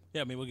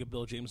 Yeah, maybe we'll get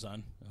Bill James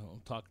on. I'll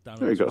talk down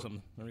there you go. Or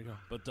something. There you go.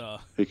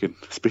 But he can.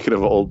 Speaking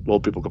of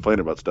old people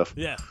complaining about stuff.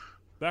 Yeah,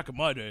 back in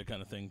my day,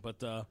 kind of thing.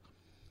 But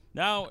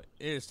now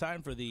it is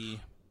time for the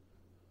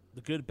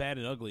good, bad,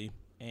 and ugly.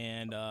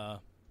 And that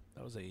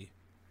was a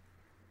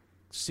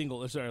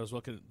single. Sorry, I was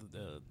looking at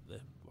the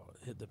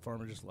hit the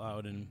farmer just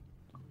loud, and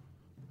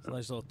it's a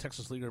nice little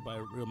Texas leader by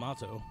Real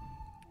Mato.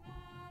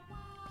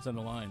 It's on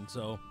the line.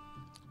 So,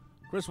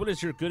 Chris, what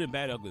is your good and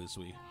bad ugly this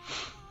week?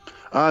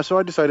 So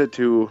I decided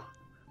to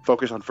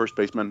focus on first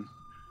baseman.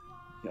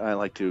 I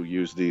like to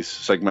use these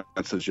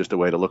segments as just a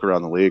way to look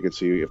around the league and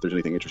see if there's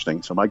anything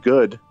interesting. So my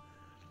good,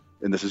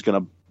 and this is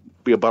going to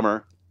be a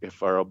bummer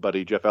if our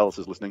buddy Jeff Ellis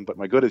is listening, but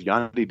my good is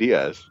Yandy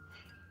Diaz,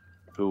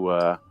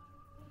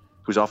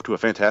 who's off to a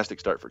fantastic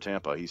start for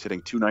Tampa. He's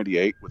hitting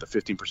 .298 with a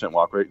 15%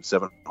 walk rate and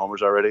 7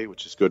 homers already,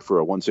 which is good for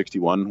a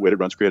 161 weighted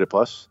runs created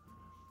plus.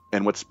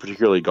 And what's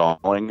particularly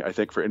galling, I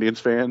think, for Indians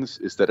fans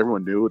is that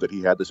everyone knew that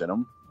he had this in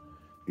him.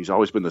 He's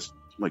always been this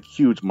like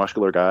huge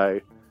muscular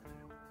guy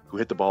who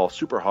hit the ball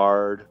super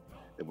hard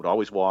and would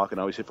always walk and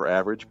always hit for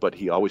average, but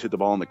he always hit the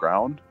ball on the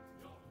ground.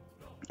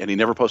 And he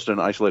never posted an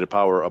isolated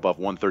power above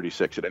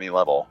 136 at any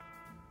level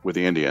with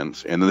the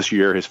Indians. And this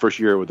year, his first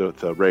year with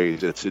the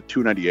Rays, it's at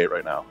 .298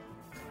 right now.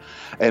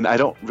 And I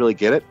don't really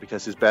get it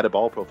because his batted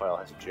ball profile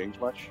hasn't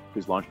changed much.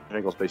 His launch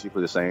angle is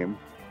basically the same.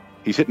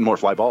 He's hitting more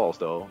fly balls,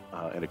 though,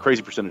 and a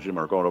crazy percentage of them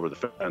are going over the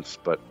fence.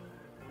 But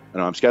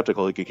I'm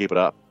skeptical he can keep it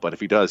up. But if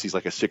he does, he's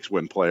like a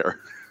 6-win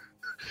player.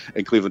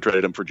 And Cleveland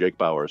traded him for Jake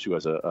Bauers, who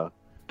has a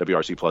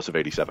WRC plus of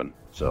 87.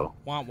 So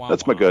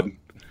that's my good.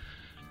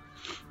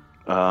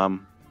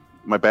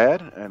 My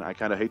bad, and I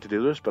kind of hate to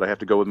do this, but I have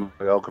to go with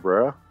Miguel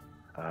Cabrera.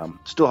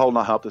 Still holding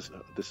out hope.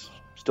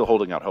 Still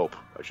holding out hope,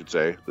 I should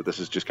say, that this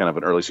is just kind of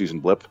an early season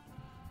blip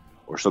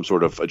or some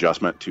sort of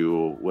adjustment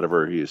to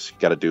whatever he's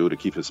got to do to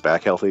keep his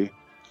back healthy.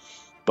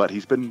 But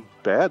he's been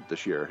bad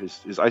this year.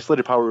 His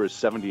isolated power is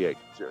 78,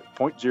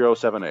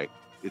 .078.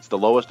 It's the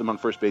lowest among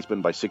first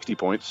basemen by 60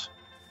 points,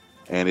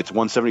 and it's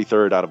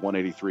 173rd out of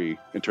 183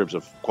 in terms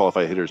of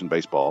qualified hitters in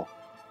baseball.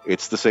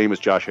 It's the same as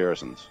Josh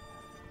Harrison's.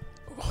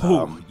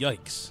 Oh,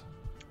 yikes.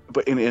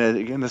 But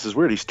again, this is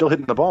weird. He's still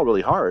hitting the ball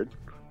really hard,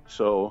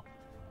 so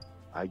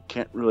I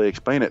can't really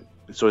explain it.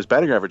 So his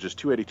batting average is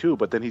 282,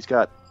 but then he's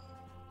got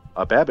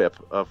a BABIP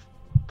of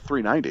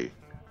 390.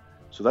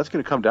 So that's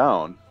going to come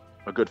down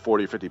a good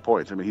 40 or 50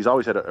 points. I mean, he's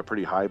always had a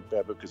pretty high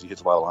BABIP because he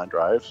hits a lot of line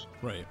drives.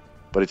 Right.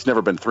 But it's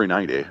never been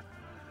 390.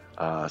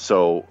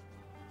 So,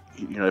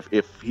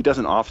 if he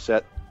doesn't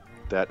offset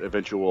that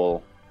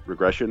eventual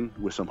regression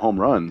with some home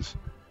runs,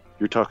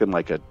 you're talking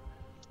like a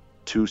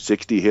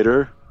 260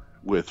 hitter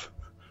with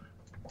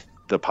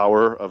the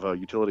power of a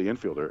utility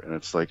infielder, and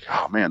it's like,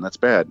 oh man, that's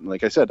bad. And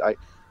like I said,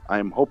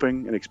 I'm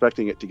hoping and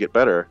expecting it to get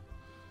better,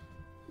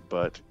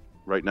 but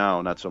right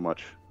now not so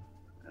much.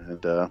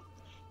 And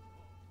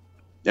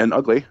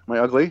ugly. My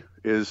ugly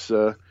is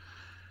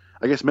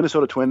I guess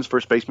Minnesota Twins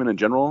first baseman in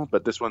general,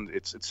 but this one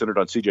it's centered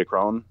on C.J.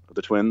 Cron of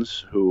the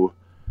Twins, who,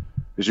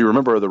 as you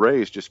remember, the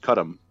Rays just cut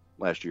him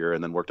last year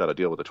and then worked out a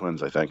deal with the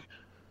Twins, I think.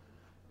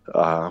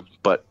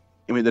 But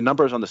I mean, the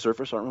numbers on the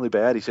surface aren't really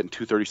bad. He's hitting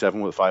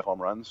 237 with 5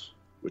 home runs,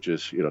 which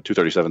is,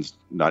 237's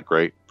not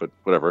great, but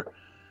whatever.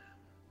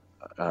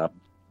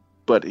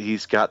 But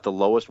he's got the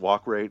lowest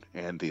walk rate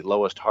and the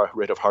lowest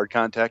rate of hard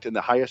contact and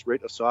the highest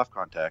rate of soft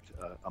contact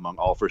among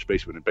all first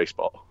basemen in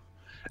baseball.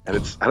 And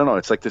I don't know,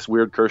 it's like this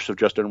weird curse of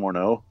Justin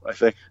Morneau, I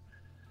think.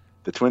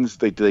 The Twins,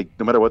 they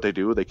no matter what they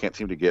do, they can't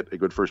seem to get a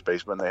good first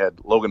baseman. They had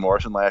Logan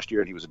Morrison last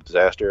year, and he was a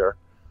disaster.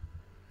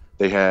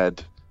 They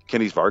had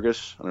Kenys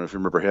Vargas. I don't know if you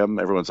remember him.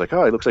 Everyone's like,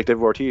 oh, he looks like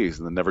David Ortiz,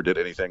 and then never did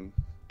anything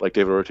like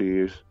David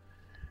Ortiz.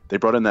 They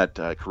brought in that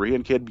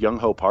Korean kid,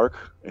 Young-Ho Park,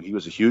 and he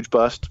was a huge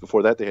bust.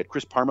 Before that, they had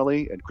Chris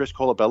Parmalee and Chris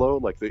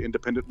Colabello, like the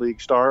Independent League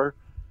star.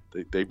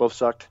 They both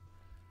sucked.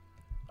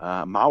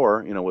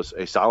 Mauer, was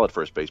a solid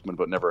first baseman,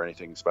 but never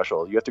anything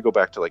special. You have to go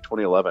back to like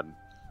 2011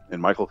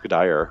 and Michael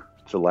Kadire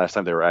to the last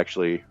time they were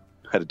actually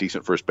had a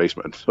decent first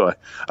baseman. So I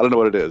don't know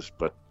what it is,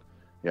 but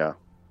yeah,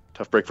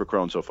 tough break for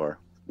Cron so far,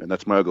 and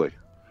that's my ugly.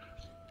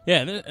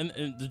 Yeah, and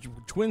the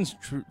Twins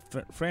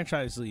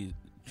franchise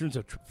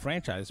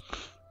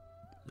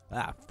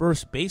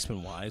first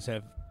baseman wise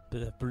have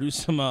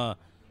produced some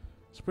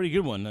pretty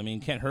good one. I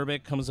mean, Kent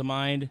Herbeck comes to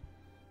mind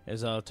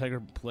as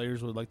Tiger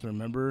players would like to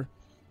remember.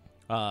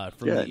 And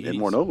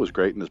Morneau was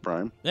great in his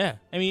prime. Yeah,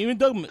 I mean even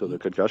Doug. So the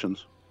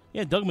concussions.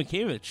 Yeah, Doug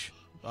Mickavich,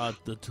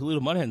 the Toledo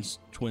Mudhens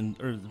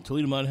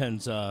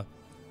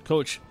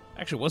coach,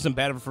 actually wasn't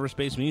bad of a first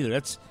baseman either.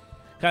 That's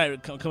kind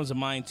of comes to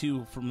mind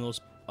too from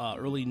those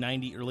late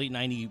 '90, early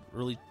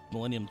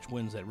millennium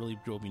Twins that really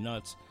drove me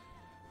nuts.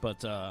 But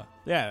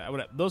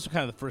those are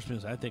kind of the first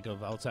ones I think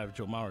of outside of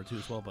Joe Mauer too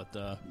as well.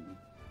 But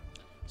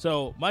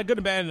so my good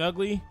and bad and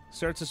ugly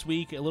starts this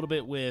week a little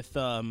bit with as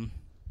I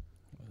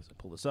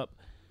pull this up.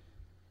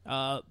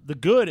 The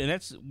good, and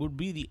that would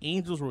be the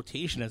Angels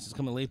rotation as it's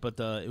coming late, but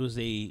it was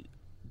a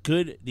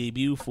good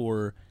debut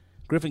for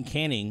Griffin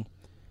Canning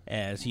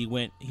as he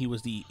was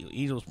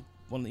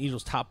one of the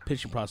Angels' top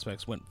pitching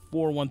prospects, went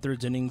 4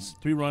 1/3 innings,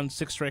 3 runs,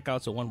 6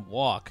 strikeouts, and 1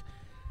 walk.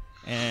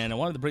 And I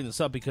wanted to bring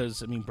this up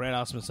because, I mean, Brad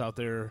Ausmus's out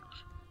there.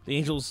 The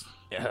Angels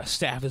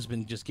staff has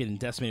been just getting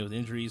decimated with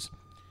injuries.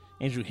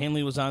 Andrew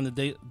Hanley was on the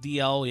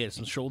DL. He had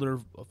some shoulder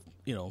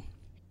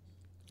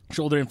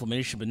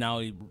inflammation, but now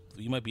he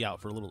might be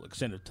out for a little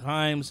extended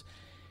times.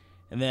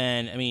 And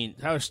then, I mean,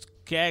 Tyler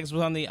Skaggs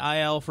was on the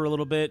IL for a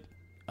little bit,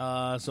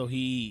 so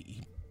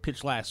he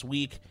pitched last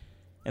week.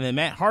 And then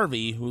Matt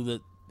Harvey, who the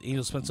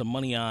Angels spent some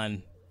money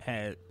on,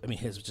 has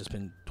just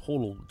been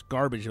total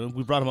garbage.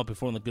 We brought him up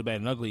before in the good, bad,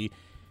 and ugly,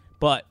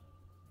 but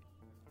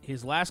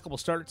his last couple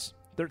starts,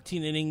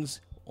 13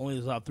 innings, only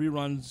allowed 3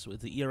 runs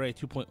with the ERA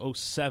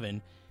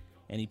 2.07,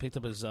 and he picked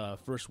up his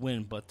first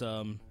win. But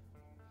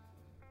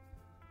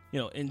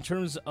in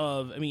terms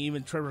of,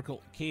 even Trevor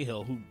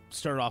Cahill, who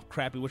started off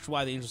crappy, which is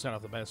why the Angels started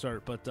off the bad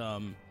start, but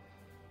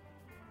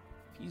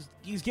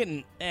he's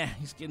getting a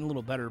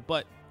little better.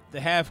 But to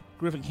have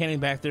Griffin Canning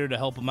back there to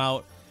help him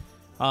out,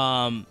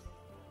 I don't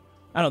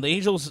know, the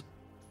Angels,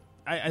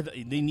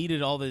 they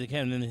needed all that they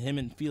can, and then him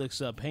and Felix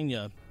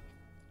Pena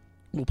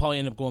will probably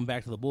end up going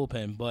back to the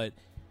bullpen. But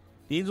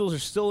the Angels are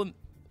still,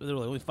 they're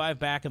only 5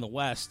 back in the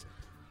West,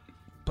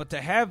 but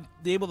to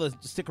be able to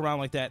stick around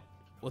like that,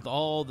 with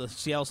all the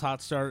Seattle's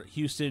hot start,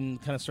 Houston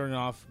kind of starting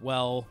off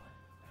well,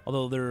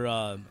 although they're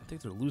I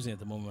think they're losing at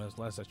the moment as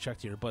last I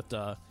checked here. But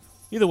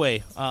either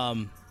way,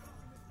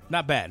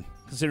 not bad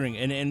considering.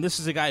 And this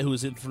is a guy who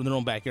was in from their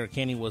own backyard.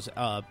 Canning was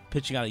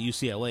pitching out of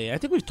UCLA. I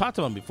think we've talked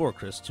about him before,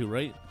 Chris, too,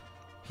 right?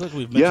 I feel like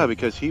we've mentioned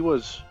because he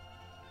was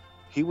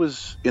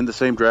in the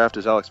same draft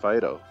as Alex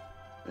Faedo,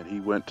 and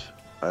he went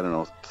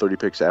 30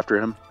 picks after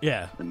him.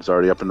 Yeah, and is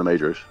already up in the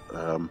majors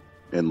and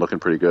looking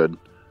pretty good.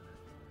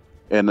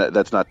 And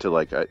that's not to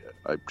I'm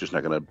just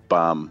not going to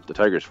bomb the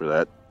Tigers for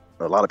that.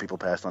 A lot of people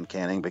passed on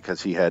Canning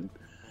because he had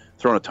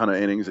thrown a ton of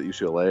innings at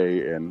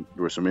UCLA and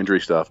there was some injury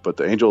stuff. But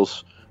the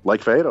Angels,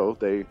 like Faedo,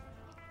 they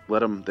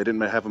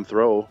didn't have him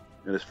throw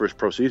in his first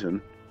pro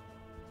season,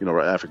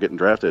 right after getting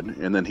drafted.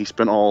 And then he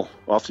spent all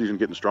offseason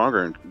getting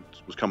stronger and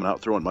was coming out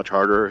throwing much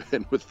harder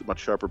and with much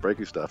sharper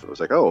breaking stuff. It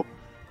was like, oh,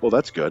 well,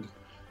 that's good.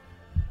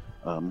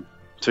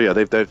 So yeah,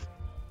 they've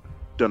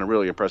done a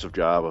really impressive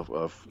job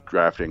of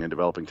drafting and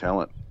developing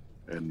talent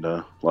in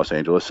Los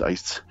Angeles.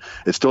 It's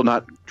still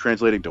not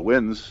translating to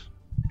wins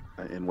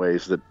in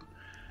ways that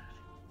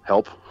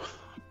help,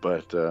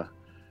 but I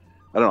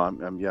don't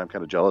know. I'm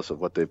kind of jealous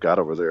of what they've got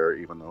over there,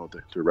 even though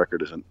their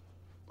record isn't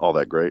all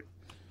that great.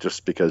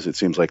 Just because it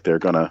seems like they're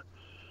gonna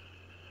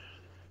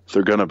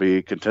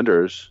be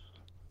contenders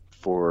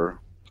for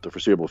the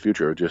foreseeable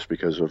future, just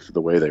because of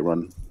the way they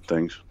run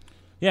things.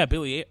 Yeah,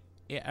 Billy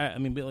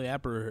Billy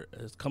Apper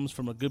comes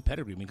from a good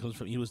pedigree.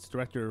 He was the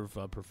director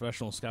of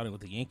professional scouting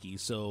with the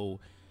Yankees. So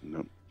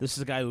This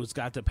is a guy who's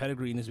got the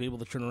pedigree and is able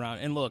to turn around.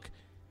 And look,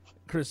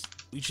 Chris,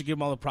 you should give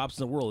him all the props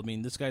in the world. I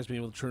mean, this guy's been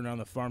able to turn around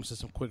the farm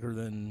system quicker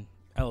than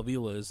Al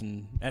Avila is,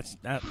 and that's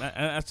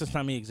just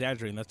not me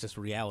exaggerating. That's just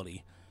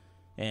reality.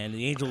 And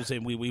the Angels,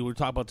 and we were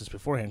talking about this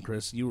beforehand,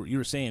 Chris. You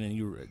were saying, and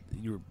you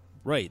were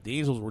right. The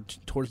Angels were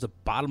towards the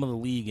bottom of the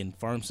league in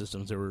farm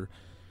systems. They were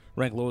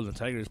ranked lower than the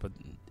Tigers, but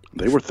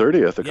they were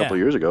 30th a couple of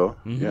years ago.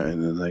 Mm-hmm. Yeah,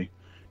 and then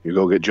you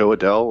go get Joe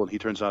Adell, and he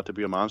turns out to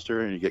be a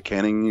monster. And you get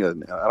Canning.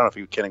 And I don't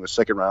know if Canning was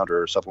second round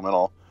or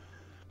supplemental,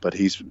 but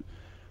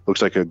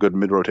looks like a good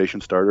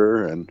mid-rotation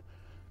starter. And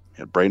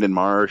Brandon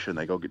Marsh, and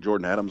they go get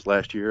Jordan Adams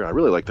last year. I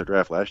really liked their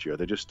draft last year.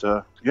 They just,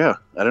 I don't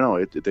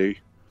know.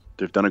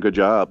 They've done a good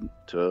job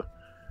to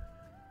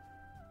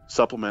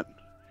supplement.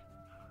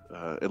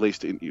 At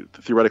least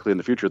theoretically in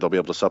the future, they'll be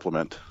able to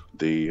supplement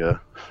the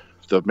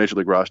Major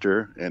League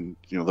roster and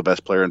the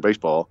best player in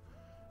baseball.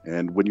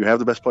 And when you have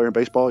the best player in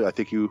baseball, I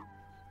think you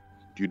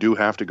do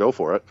have to go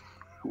for it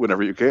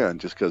whenever you can,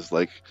 just because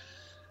you're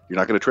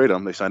not going to trade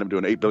him. They signed him to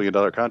an $8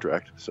 billion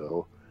contract,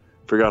 so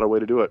figure out a way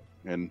to do it.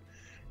 And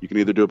you can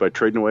either do it by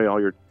trading away all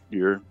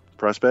your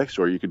prospects,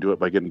 or you can do it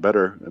by getting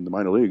better in the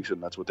minor leagues,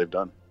 and that's what they've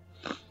done.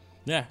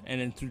 Yeah, and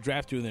then through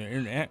draft doing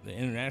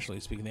internationally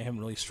speaking, they haven't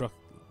really struck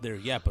there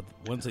yet, but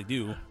once they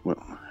do,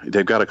 well,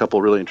 they've got a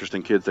couple really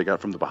interesting kids they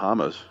got from the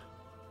Bahamas.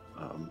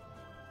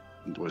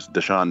 It was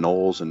Deshaun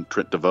Knowles and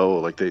Trent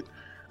DeVoe.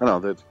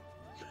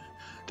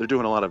 They're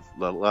doing a lot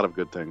of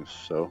good things.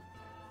 So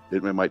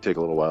it might take a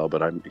little while,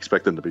 but I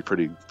expect them to be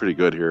pretty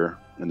good here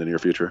in the near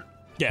future.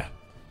 Yeah,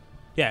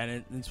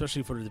 and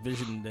especially for a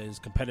division as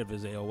competitive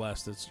as AL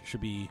West, that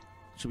should be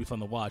fun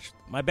to watch.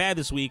 My bad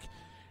this week.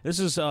 This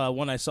is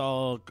one I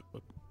saw.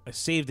 I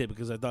saved it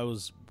because I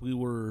thought we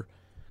were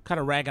kind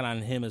of ragging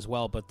on him as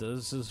well. But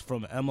this is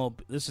from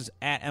MLB. This is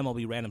at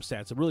MLB Random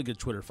Stats. A really good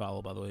Twitter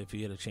follow, by the way, if you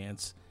get a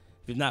chance.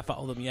 If you've not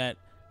followed them yet,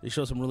 they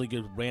show some really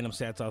good random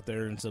stats out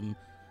there and some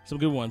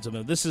good ones.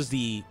 This is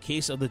the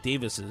case of the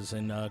Davises,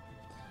 and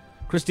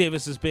Chris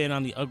Davis has been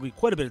on the Ugly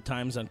quite a bit of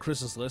times on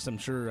Chris's list.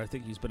 I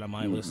think he's been on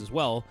my list as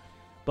well.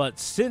 But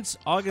since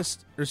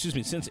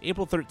since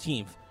April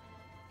 13th,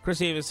 Chris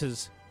Davis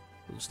has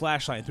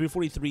slash line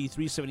 343,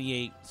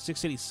 378,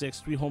 686,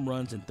 3 home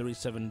runs, and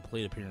 37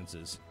 plate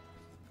appearances.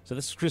 So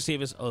this is Chris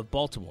Davis of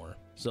Baltimore.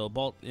 So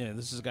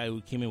this is a guy who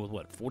came in with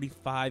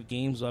 45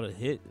 games without a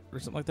hit or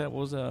something like that.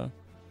 What was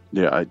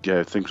Yeah, I think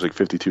it was like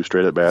 52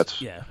 straight at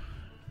bats. Yeah,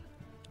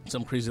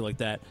 something crazy like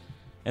that.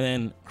 And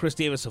then Chris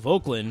Davis of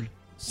Oakland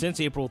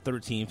since April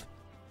 13th,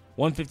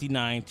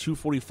 159,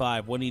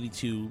 245,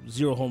 182,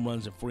 0 home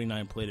runs, and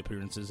 49 plate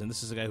appearances. And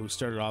this is a guy who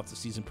started off the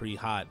season pretty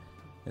hot.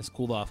 It's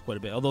cooled off quite a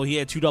bit. Although he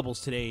had 2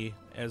 doubles today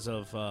as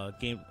of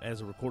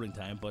recording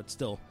time, but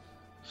still.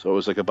 So it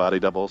was like a body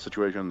double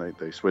situation.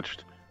 They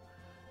switched.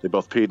 They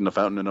both peed in the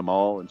fountain in a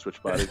mall and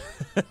switched bodies.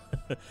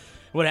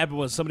 What happened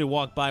was somebody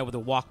walked by with a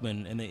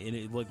Walkman, and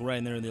it right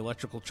in there, and the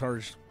electrical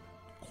charge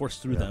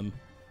coursed through them.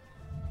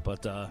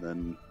 But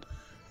and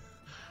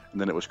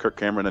then it was Kirk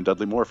Cameron and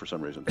Dudley Moore for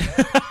some reason.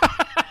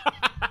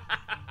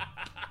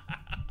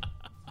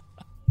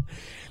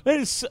 That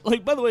is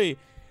by the way.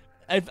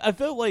 I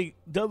felt like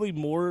Dudley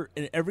Moore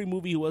in every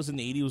movie he was in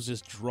the 80s was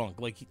just drunk.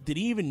 Did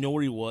he even know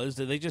where he was?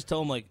 Did they just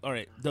tell him, all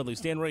right, Dudley,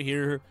 stand right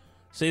here,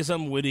 say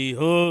something witty,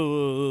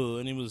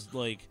 and he was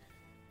like,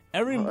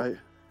 I don't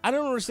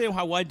understand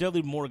why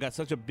Dudley Moore got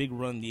such a big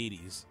run in the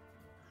 80s.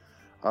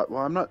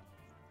 Well, I'm not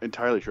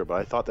entirely sure, but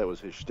I thought that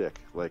was his shtick.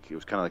 It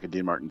was kind of like a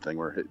Dean Martin thing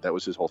where that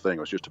was his whole thing.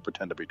 It was just to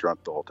pretend to be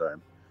drunk the whole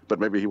time. But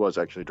maybe he was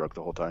actually drunk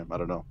the whole time. I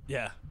don't know.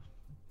 Yeah.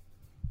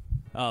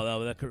 Oh,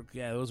 no, that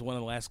was one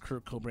of the last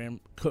Kirk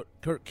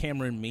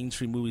Cameron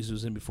mainstream movies he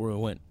was in before it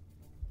went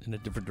in a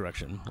different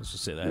direction. Let's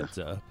just say that.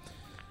 Yeah.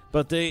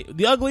 But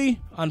the Ugly,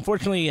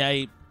 unfortunately,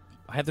 I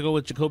have to go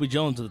with Jacoby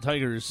Jones of the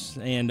Tigers.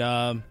 And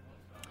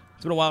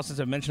it's been a while since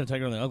I've mentioned the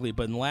Tiger and the Ugly,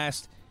 but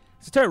his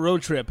entire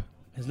road trip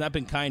has not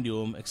been kind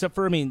to him, except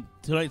for,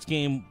 tonight's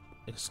game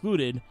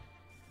excluded.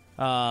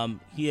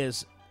 He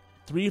has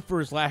 3 for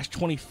his last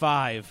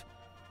 25,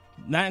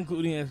 not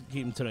including the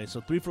game tonight.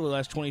 So 3 for the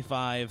last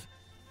 25.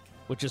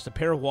 With just a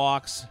pair of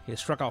walks. He has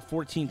struck out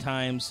 14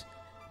 times.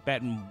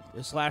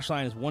 His slash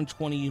line is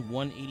 120,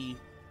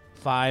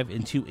 185,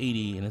 and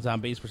 280, and his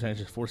on-base percentage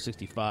is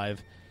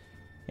 465.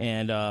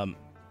 And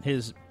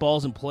his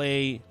balls in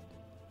play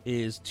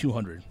is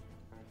 200.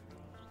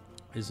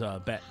 His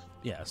bat,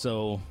 yeah.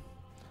 So,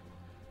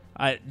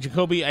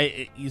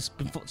 Jacoby, he's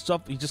been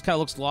stuff. He just kind of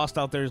looks lost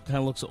out there. Kind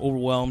of looks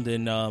overwhelmed,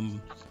 and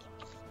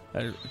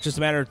it's just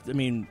a matter.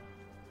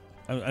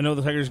 I know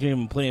the Tigers gave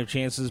him plenty of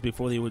chances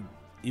before they would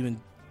even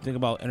think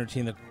about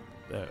entertaining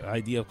the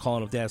idea of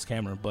calling up Daz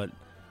Cameron, but at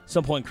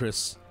some point,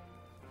 Chris,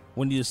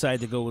 when do you decide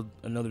to go with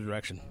another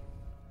direction?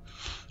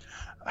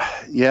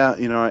 Yeah,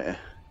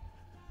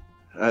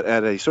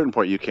 at a certain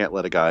point, you can't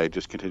let a guy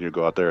just continue to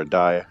go out there and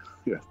die,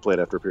 plate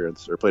after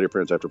appearance or plate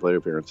appearance after plate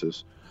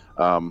appearances.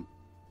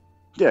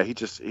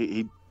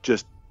 He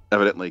just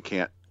evidently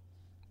can't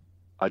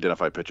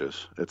identify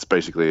pitches. It's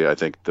basically, I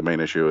think, the main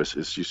issue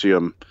is you see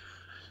him.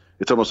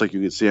 It's almost like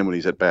you can see him when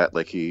he's at bat,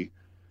 like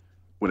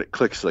when it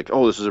clicks, like,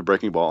 oh, this is a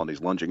breaking ball, and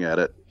he's lunging at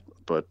it.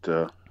 But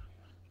I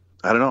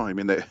don't know. I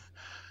mean,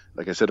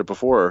 like I said it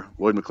before,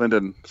 Lloyd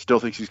McClendon still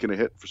thinks he's going to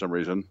hit for some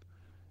reason.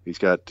 He's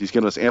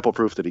given us ample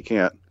proof that he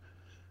can't.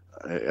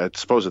 I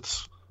suppose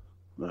it's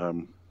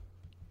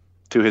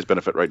to his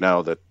benefit right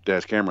now that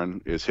Daz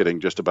Cameron is hitting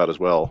just about as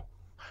well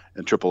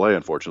in AAA,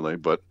 unfortunately.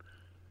 But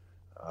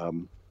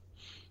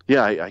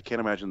I can't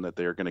imagine that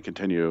they're going to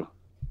continue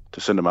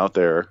to send him out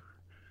there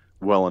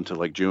well into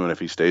like June if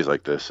he stays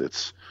like this.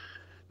 It's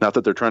not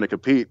that they're trying to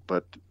compete,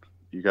 but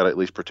you got to at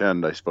least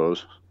pretend, I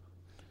suppose.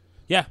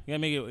 Yeah,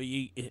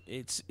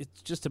 it's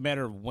just a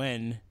matter of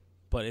when.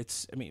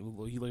 But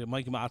you look at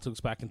Mikey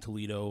Matuk's back in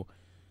Toledo.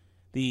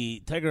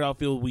 The Tiger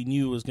outfield we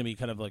knew was going to be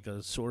kind of like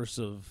a source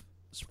of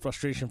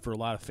frustration for a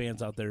lot of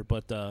fans out there,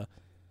 but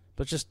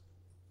just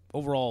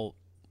overall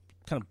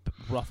kind of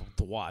rough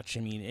to watch.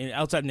 I mean,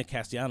 outside Nick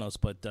Castellanos,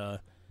 but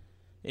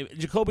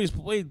Jacoby's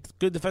played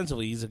good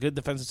defensively. He's a good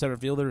defensive center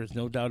fielder. There's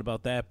no doubt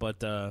about that. But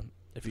there's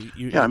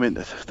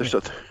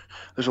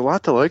a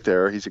lot to like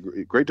there. He's a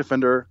great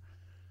defender.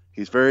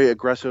 He's very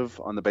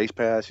aggressive on the base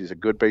pass. He's a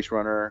good base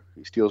runner.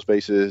 He steals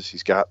bases.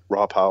 He's got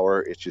raw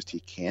power. It's just he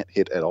can't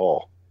hit at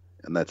all,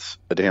 and that's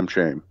a damn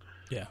shame.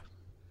 Yeah,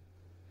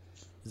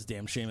 it's a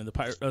damn shame. And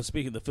the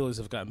speaking, the Phillies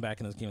have gotten back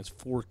in this game. It's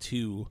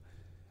 4-2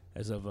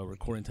 as of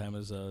recording time.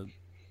 As they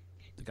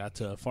got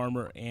to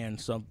Farmer and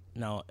some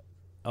now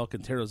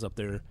Alcantara's up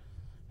there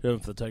for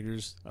the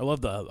Tigers. I love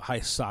the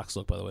high socks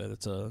look, by the way.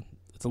 It's a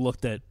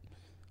look that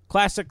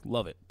classic.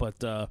 Love it. But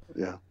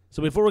yeah.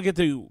 So before we get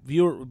to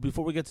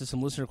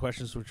some listener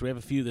questions, which we have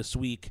a few this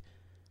week,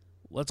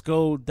 let's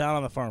go down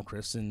on the farm,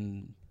 Chris,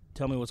 and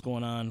tell me what's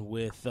going on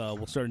with.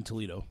 We'll start in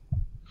Toledo.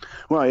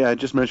 Well, yeah, I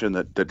just mentioned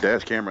that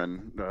Daz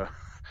Cameron,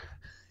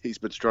 he's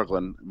been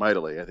struggling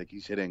mightily. I think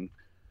he's hitting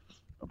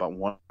about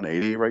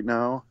 180 right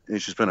now.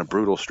 It's just been a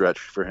brutal stretch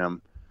for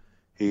him.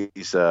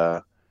 He's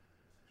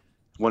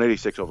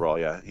 186 overall.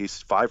 Yeah,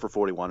 he's 5 for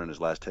 41 in his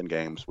last 10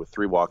 games with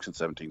 3 walks and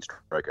 17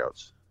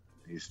 strikeouts.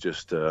 He's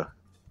just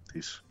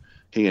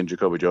he and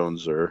Jacoby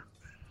Jones are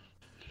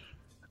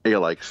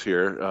alikes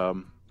here.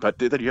 But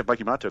then you have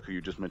Mikey Matuk, who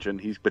you just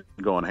mentioned. He's been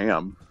going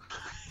ham.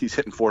 He's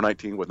hitting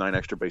 419 with 9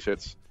 extra base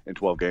hits in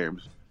 12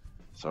 games.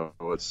 So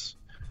it's,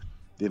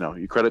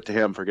 you credit to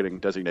him for getting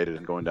designated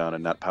and going down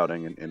and not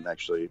pouting and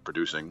actually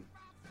producing,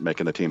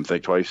 making the team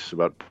think twice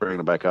about bringing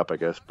him back up, I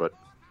guess. But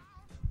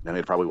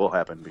it probably will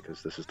happen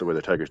because this is the way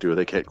the Tigers do.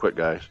 They can't quit,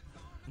 guys.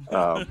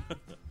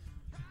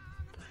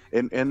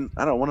 And I don't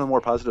know, one of the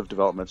more positive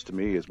developments to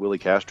me is Willie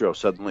Castro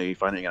suddenly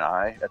finding an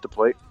eye at the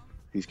plate.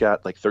 He's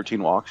got like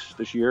 13 walks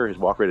this year. His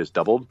walk rate has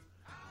doubled.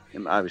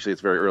 And obviously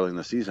it's very early in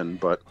the season,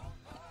 but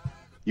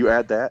you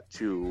add that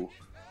to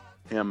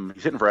him.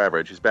 He's hitting for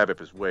average. His BABIP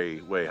is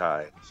way, way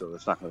high, so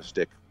that's not going to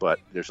stick. But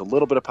there's a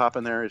little bit of pop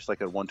in there. It's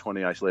like a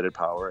 120 isolated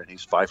power, and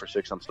he's 5 for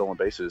 6 on stolen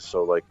bases.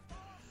 So, like,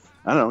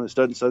 I don't know,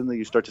 suddenly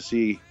you start to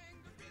see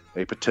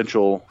a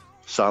potential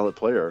solid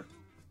player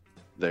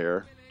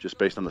there. Just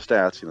based on the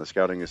stats, the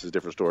scouting is a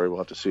different story. We'll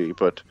have to see.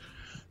 But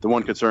the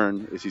one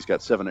concern is he's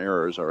got 7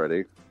 errors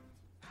already.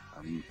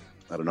 I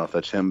don't know if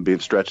that's him being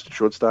stretched at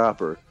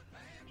shortstop or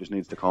just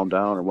needs to calm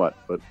down or what.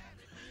 But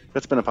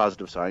that's been a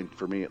positive sign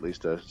for me, at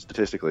least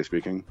statistically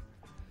speaking.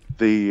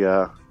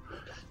 The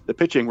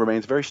pitching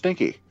remains very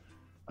stinky.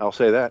 I'll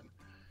say that.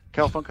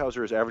 Cal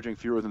Funkhauser is averaging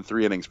fewer than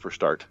 3 innings per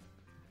start,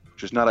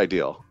 which is not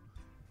ideal.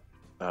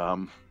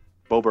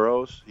 Bo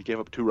Burrows, he gave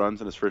up 2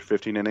 runs in his first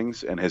 15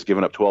 innings and has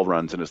given up 12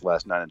 runs in his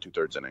last 9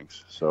 2/3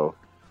 innings. So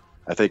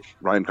I think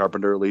Ryan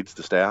Carpenter leads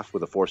the staff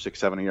with a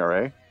 4.67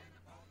 ERA.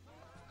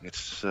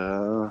 It's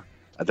they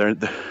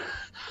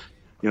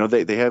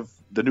have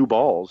the new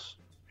balls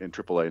in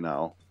AAA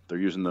now. They're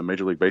using the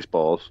Major League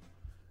Baseballs,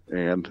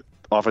 and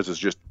offense has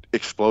just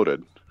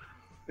exploded,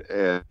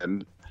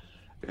 and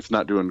it's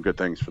not doing good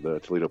things for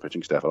the Toledo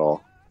pitching staff at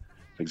all.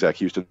 I think Zach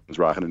Houston's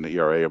rocking an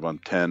ERA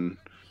of 10.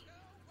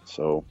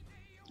 So.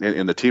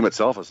 And the team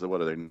itself is,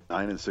 what are they,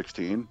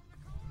 9-16?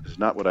 It's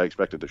not what I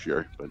expected this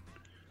year, but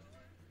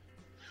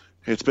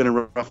it's been a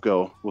rough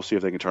go. We'll see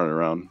if they can turn it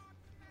around.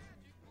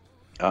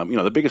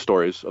 The biggest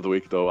stories of the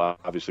week, though,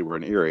 obviously were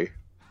in Erie.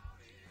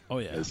 Oh,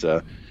 yeah.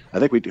 I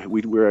think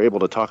we were able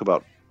to talk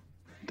about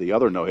the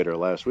other no-hitter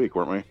last week,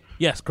 weren't we?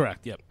 Yes,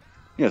 correct, yep.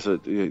 Yeah, so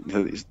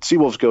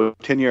Seawolves go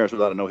 10 years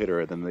without a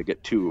no-hitter, and then they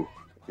get 2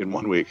 in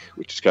 1 week,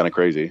 which is kind of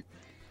crazy.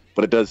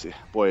 But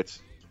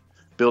it's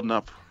building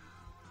up.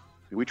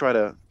 We try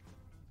to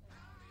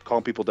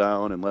calm people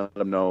down and let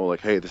them know, like,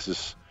 hey,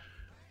 these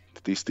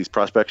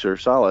prospects are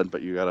solid,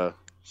 but you gotta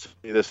say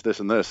this,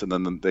 and this, and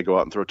then they go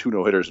out and throw 2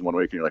 no-hitters in 1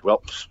 week, and you're like,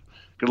 well,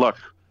 good luck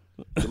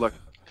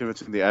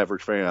convincing the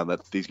average fan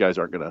that these guys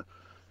aren't gonna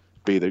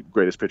be the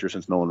greatest pitcher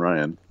since Nolan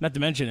Ryan. Not to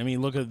mention,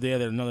 look at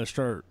another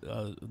strong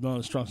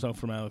start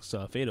from Alex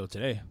Fado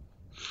today.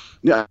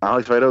 Yeah,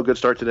 Alex Fado, good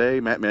start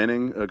today. Matt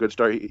Manning, a good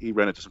start. He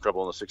ran into some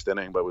trouble in the 6th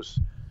inning, but was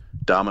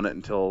dominant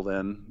until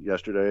then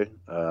yesterday.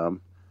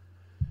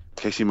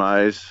 Casey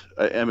Mize,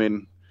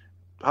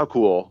 how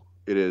cool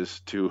it is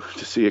to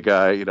see a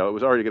guy. It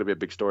was already going to be a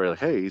big story. Like,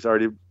 hey, he's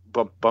already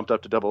bumped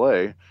up to AA,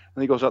 and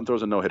he goes out and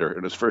throws a no-hitter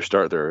in his first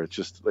start there. It's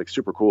just like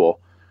super cool.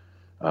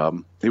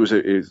 It was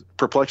a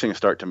perplexing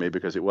start to me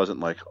because it wasn't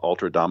like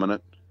ultra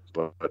dominant,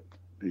 but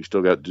he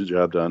still got the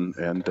job done.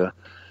 And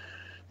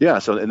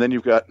so and then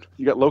you got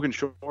Logan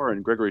Shore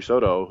and Gregory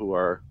Soto, who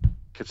are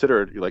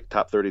considered like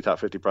top 30, top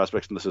 50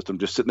 prospects in the system,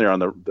 just sitting there on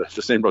the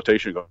same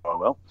rotation going,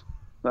 well,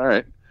 all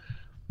right,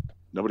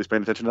 nobody's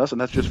paying attention to us, and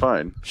that's just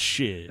fine.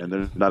 Shit. And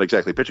they're not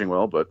exactly pitching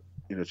well, but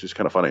it's just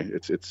kind of funny.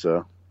 It's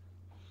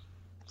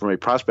from a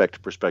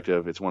prospect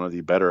perspective, it's one of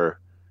the better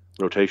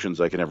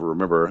rotations I can ever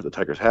remember the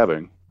Tigers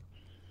having.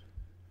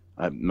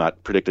 I'm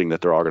not predicting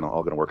that they're all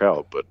gonna work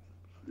out, but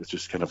it's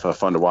just kind of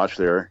fun to watch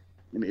there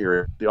in the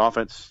area. The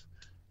offense,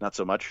 not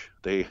so much.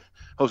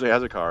 Jose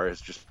Azocar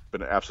has just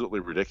been absolutely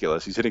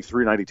ridiculous. He's hitting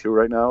 .392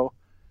 right now,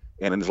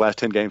 and in his last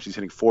 10 games, he's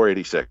hitting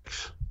 .486.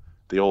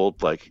 The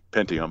old like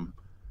Pentium.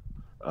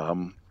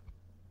 And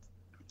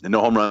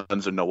no home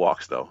runs and no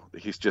walks though.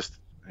 He's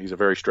a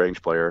very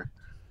strange player.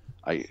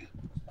 We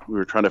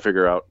were trying to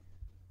figure out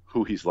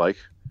who he's like.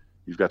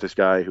 You've got this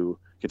guy who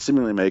can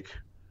seemingly make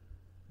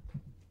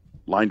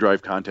line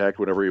drive contact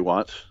whenever he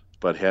wants,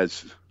 but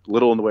has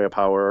little in the way of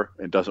power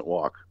and doesn't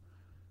walk.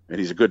 And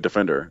he's a good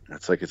defender.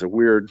 It's a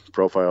weird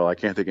profile. I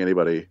can't think of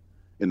anybody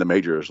in the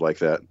majors like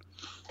that.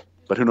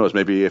 But who knows?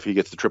 Maybe if he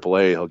gets to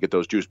AAA, he'll get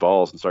those juice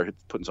balls and start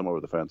putting some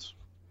over the fence.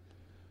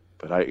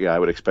 But I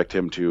would expect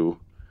him to,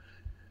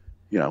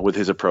 with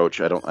his approach,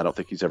 I don't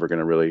think he's ever going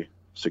to really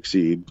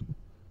succeed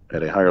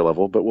at a higher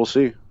level. But we'll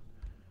see.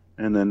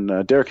 And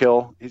then Derek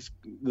Hill,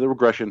 the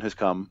regression has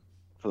come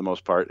for the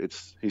most part.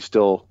 He's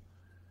still,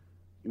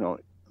 I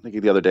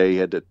think the other day he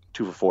had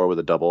 2 for 4 with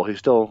a double. He's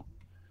still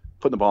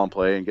putting the ball in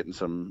play and getting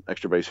some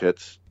extra base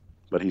hits,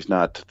 but he's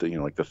not the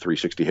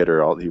 360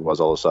 hitter he was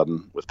all of a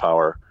sudden with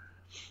power.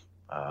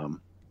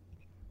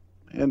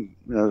 And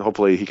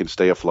hopefully he can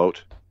stay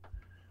afloat.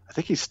 I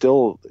think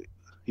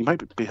he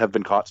might have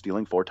been caught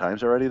stealing 4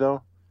 times already though.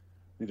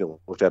 I need to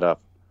look that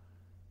up.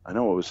 I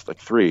know it was like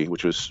 3,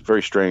 which was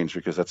very strange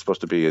because that's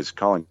supposed to be his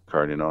calling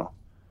card,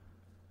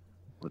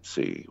 Let's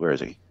see, where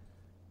is he?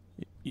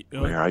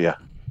 Where are you?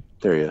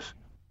 There he is.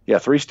 Yeah,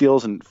 3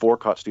 steals and 4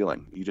 caught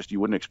stealing. You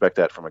wouldn't expect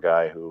that from a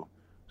guy who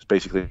is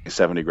basically a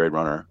 70 grade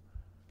runner.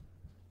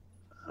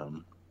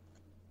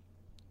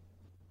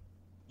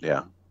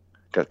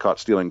 Got caught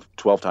stealing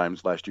 12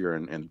 times last year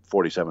in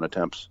 47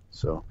 attempts.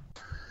 So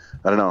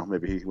I don't know.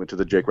 Maybe he went to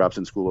the Jake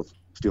Robson School of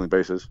Stealing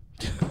Bases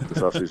this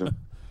offseason.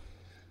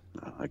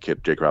 I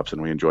kid Jake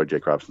Robson. We enjoyed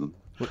Jake Robson.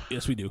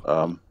 Yes, we do.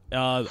 I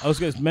was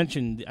going to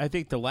mention, I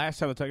think the last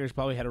time the Tigers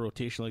probably had a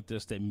rotation like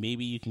this that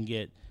maybe you can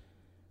get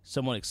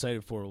somewhat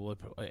excited for.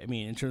 I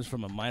mean, in terms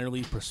from a minor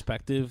league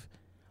perspective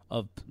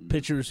of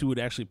pitchers who would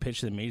actually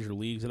pitch in the major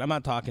leagues. And I'm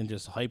not talking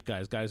just hype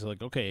guys. Guys are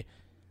like, okay,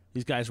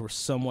 these guys were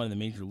somewhat in the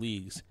major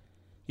leagues.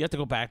 You have to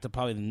go back to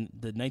probably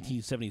the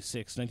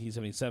 1976,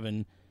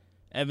 1977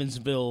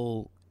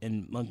 Evansville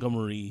and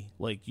Montgomery.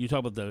 Like, you talk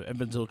about the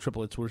Evansville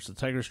triplets, which the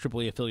Tigers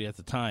AAA affiliate at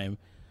the time,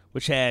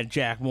 which had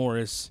Jack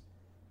Morris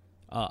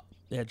and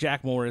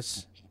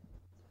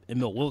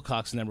Milt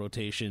Wilcox in that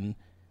rotation.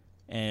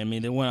 And, I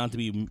mean, they went on to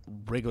be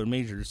regular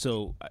majors.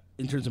 So,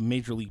 in terms of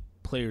major league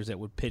players that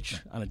would pitch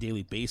on a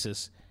daily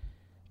basis.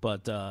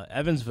 But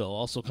Evansville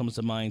also comes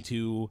to mind,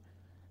 too,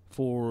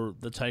 for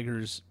the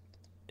Tigers.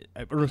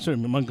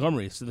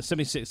 Montgomery. So, the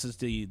 76 is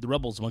the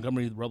Rebels,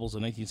 Montgomery Rebels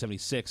in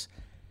 1976.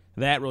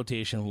 That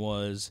rotation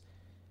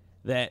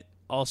that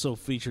also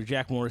featured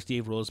Jack Morris,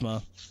 Dave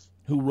Rozema,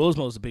 who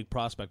Rozema was a big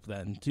prospect for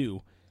that,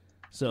 too.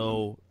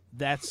 So,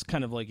 that's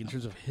kind of like, in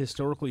terms of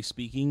historically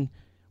speaking,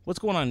 what's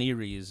going on in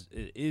Erie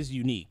is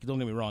unique. Don't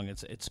get me wrong;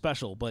 it's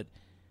special. But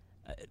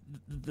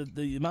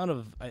the amount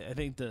of I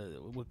think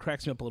what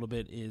cracks me up a little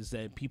bit is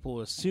that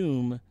people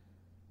assume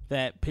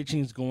that pitching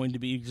is going to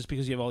be just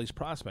because you have all these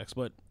prospects.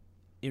 But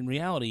in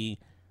reality,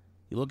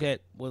 you look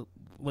at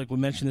like we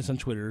mentioned this on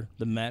Twitter,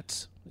 the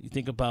Mets. You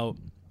think about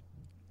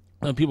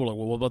people are like,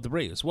 well, what about the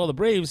Braves? Well, the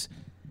Braves,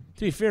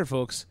 to be fair,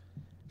 folks,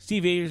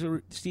 Steve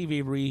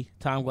Avery,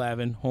 Tom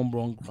Glavine,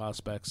 homegrown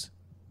prospects.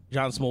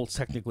 John Smoltz,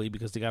 technically,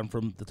 because they got him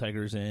from the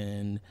Tigers,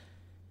 and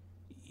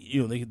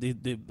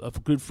they a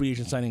good free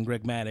agent signing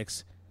Greg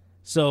Maddux.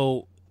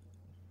 So,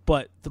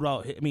 but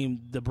throughout, I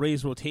mean, the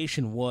Braves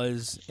rotation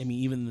was, I mean,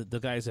 even the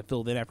guys that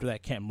filled in after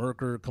that, Kent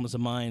Merker comes to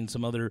mind,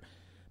 some other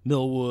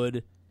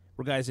Millwood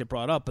were guys they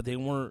brought up, but they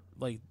weren't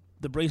like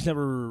the Braves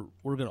never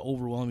were going to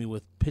overwhelm you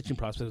with pitching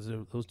prospects. They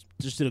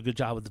just did a good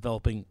job of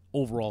developing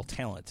overall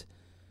talent,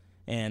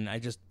 and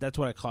that's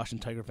what I caution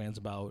Tiger fans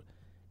about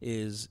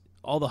is.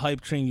 All the hype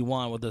train you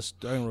want with the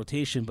starting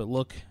rotation, but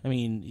look, I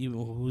mean, even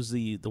who's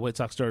the White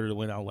Sox starter that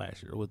went out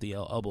last year with the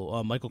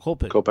elbow? Michael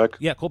Kopech.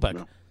 Yeah, Kopech.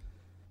 Yeah.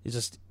 It's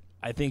just,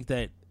 I think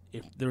that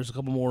if there's a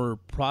couple more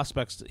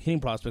hitting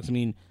prospects, I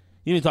mean,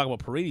 you need to talk about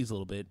Paredes a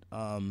little bit.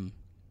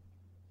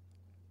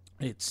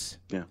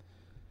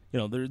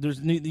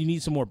 You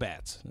need some more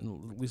bats,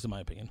 at least in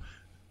my opinion.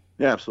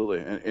 Yeah,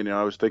 absolutely. And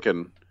I was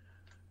thinking,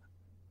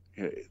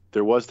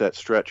 there was that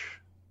stretch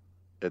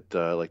at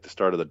like the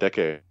start of the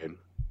decade, and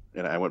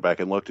I went back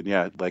and looked, and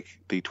yeah, like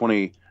the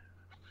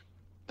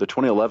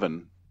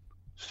 2011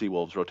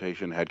 Seawolves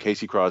rotation had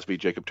Casey Crosby,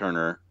 Jacob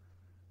Turner,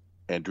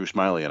 and Drew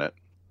Smiley in it,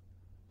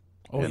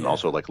 and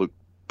also like Luke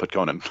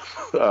Putkonen.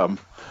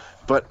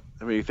 But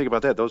I mean, you think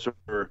about that; those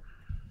are,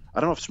 I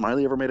don't know if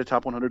Smiley ever made a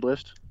top 100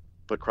 list,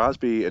 but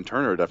Crosby and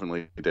Turner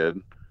definitely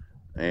did,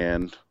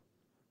 and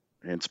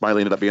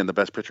Smiley ended up being the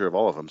best pitcher of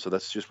all of them. So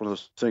that's just one of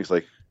those things.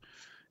 Like,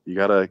 you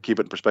got to keep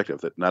it in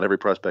perspective that not every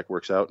prospect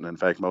works out, and in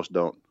fact, most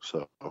don't.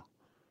 So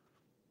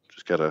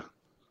just got to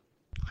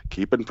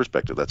keep it in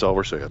perspective. That's all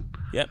we're saying.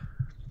 Yep.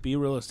 Be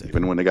realistic.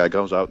 Even when the guy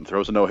goes out and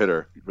throws a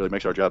no-hitter, it really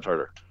makes our jobs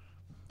harder.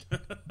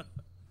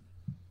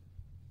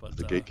 But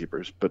the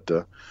gatekeepers.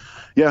 But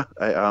yeah,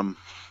 I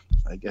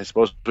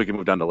suppose we can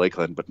move down to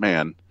Lakeland. But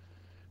man,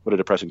 what a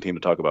depressing team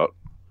to talk about.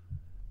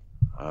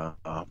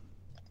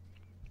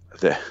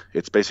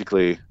 It's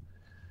basically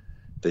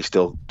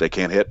they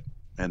can't hit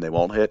and they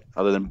won't hit,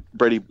 other than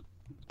Brady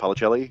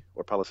Policelli.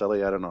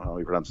 I don't know how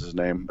he pronounces his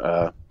name.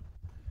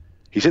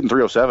 He's hitting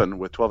 .307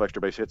 with 12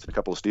 extra base hits and a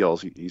couple of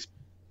steals. He's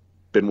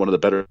been one of the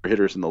better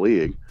hitters in the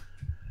league,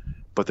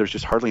 but there's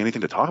just hardly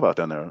anything to talk about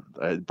down there.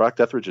 Brock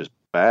Deathridge is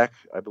back,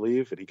 I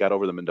believe, and he got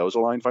over the Mendoza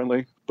line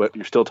finally, but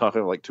you're still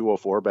talking like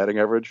 204 batting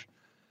average.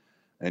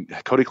 And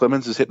Cody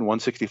Clemens is hitting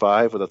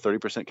 165 with a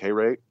 30% K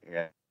rate.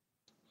 And,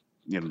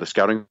 you know, the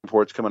scouting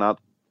reports coming out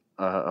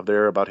of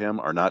there about him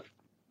are not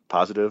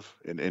positive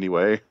in any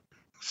way.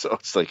 So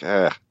it's like,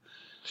 I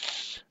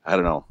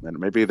don't know. And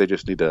maybe they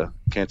just need to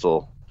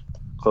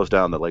close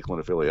down the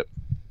Lakeland affiliate.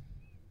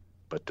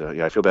 But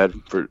yeah, I feel bad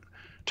for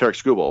Tarek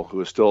Skubal,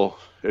 who is still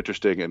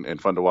interesting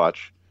and fun to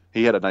watch.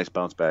 He had a nice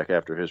bounce back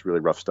after his really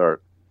rough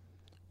start.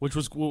 Which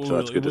was cool. So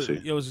that's good to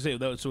see. Yeah, I was going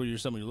to say, that's what you're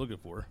someone you're looking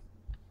for.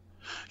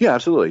 Yeah,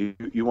 absolutely.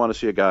 You want to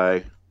see a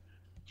guy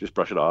just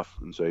brush it off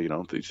and say, you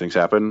know, these things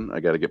happen. I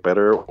got to get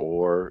better,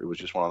 or it was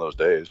just one of those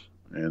days.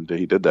 And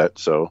he did that,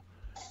 so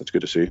that's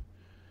good to see.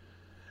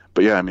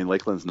 But yeah, I mean,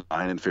 Lakeland's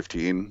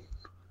 9-15.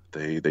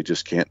 They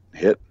just can't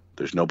hit.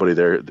 There's nobody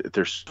there.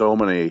 There's so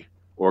many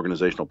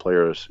organizational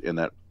players in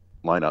that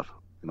lineup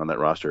and on that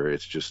roster.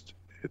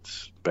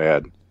 It's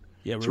bad.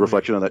 Yeah, it's a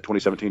reflection of that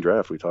 2017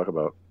 draft we talk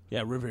about.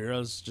 Yeah,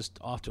 Rivera's just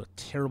off to a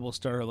terrible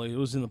start. Like, it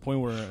was in the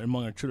point where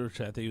among our Twitter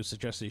chat they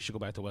suggested he should go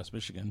back to West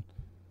Michigan.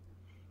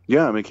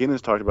 Yeah, I mean,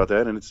 Keenan's talked about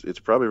that, and it's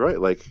probably right.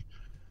 Like,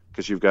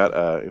 because you've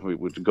got if we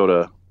would go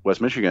to West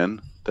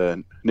Michigan,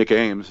 then Nick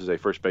Ames is a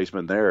first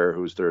baseman there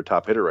who's their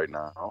top hitter right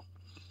now.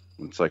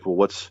 And it's like,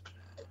 well,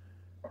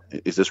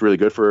 is this really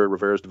good for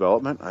Rivera's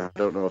development? I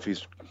don't know if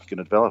he's going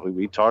to develop.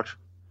 We talked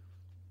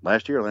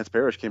last year. Lance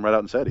Parrish came right out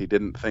and said he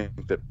didn't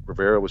think that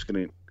Rivera was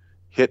going to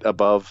hit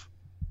above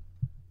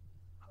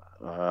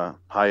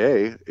high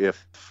A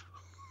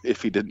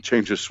if he didn't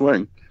change his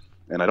swing,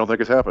 and I don't think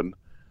it's happened.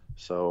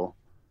 So,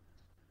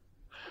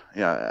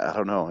 yeah, I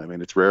don't know. I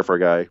mean, it's rare for a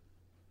guy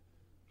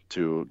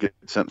to get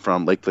sent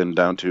from Lakeland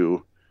down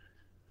to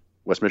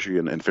West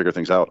Michigan and figure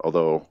things out,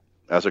 although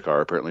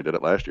Azekar apparently did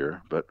it last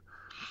year. But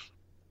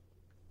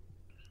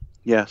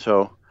yeah,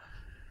 so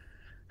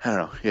I don't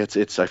know.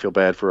 It's I feel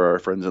bad for our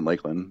friends in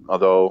Lakeland,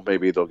 although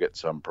maybe they'll get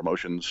some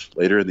promotions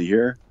later in the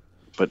year.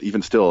 But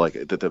even still, like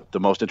the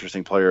most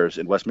interesting players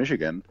in West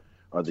Michigan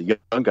are the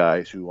young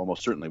guys who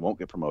almost certainly won't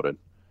get promoted.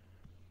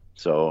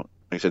 So, like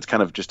I said, it's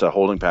kind of just a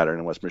holding pattern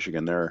in West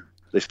Michigan.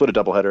 They split a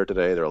doubleheader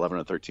today. They're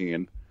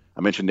 11-13.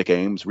 I mentioned Nick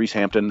Ames. Reese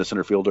Hampton, the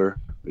center fielder,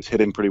 is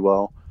hitting pretty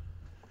well.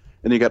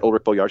 And then you got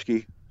Ulrich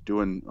Bojarski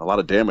doing a lot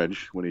of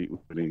damage when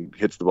he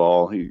hits the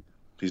ball.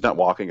 He's not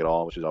walking at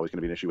all, which is always going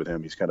to be an issue with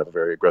him. He's kind of a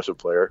very aggressive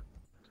player.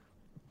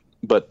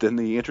 But then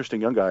the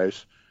interesting young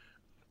guys,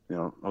 you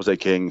know, Jose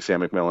King, Sam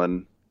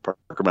McMillan,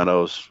 Parker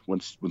Meadows,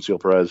 Wenzel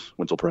Perez,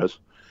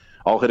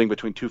 all hitting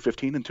between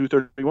 215 and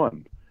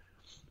 231.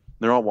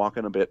 They're all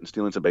walking a bit and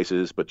stealing some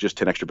bases, but just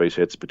 10 extra base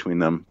hits between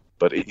them.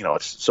 But, you know,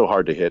 it's so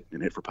hard to hit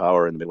for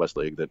power in the Midwest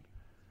League that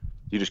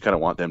you just kind of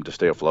want them to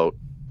stay afloat.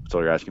 That's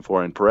all you're asking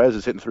for. And Perez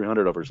is hitting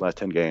 300 over his last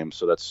 10 games,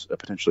 so that's a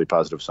potentially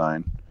positive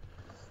sign.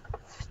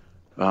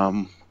 You know,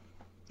 on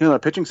the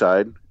pitching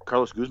side,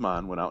 Carlos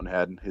Guzman went out and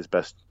had his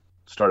best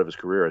start of his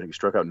career. I think he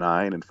struck out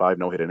 9 and 5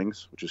 no-hit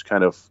innings, which is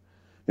kind of,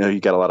 you know, he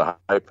got a lot of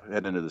hype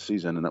heading into the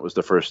season, and that was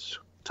the first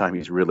time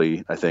he's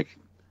really, I think,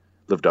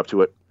 lived up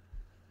to it.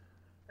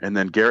 And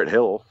then Garrett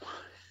Hill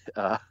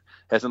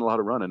hasn't allowed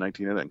a run in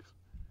 19 innings.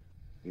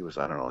 He was,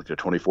 I don't know, like a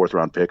 24th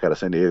round pick out of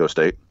San Diego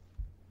State.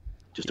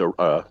 Just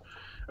a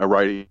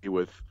righty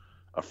with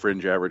a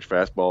fringe average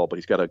fastball, but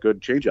he's got a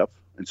good changeup,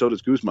 and so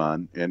does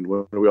Guzman. And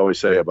what do we always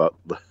say about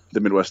the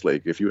Midwest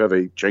League? If you have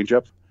a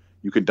changeup,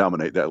 you can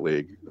dominate that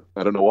league.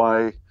 I don't know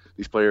why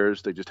these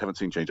players, they just haven't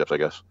seen changeups, I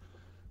guess.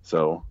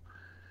 So,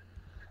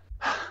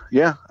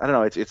 yeah, I don't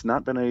know. It's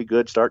not been a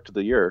good start to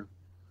the year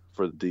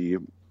for the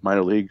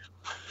minor league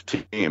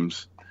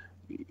teams,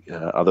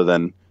 other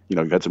than, you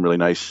know, you've had some really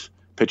nice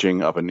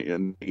pitching up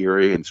in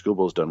Erie, and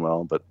Scubal's done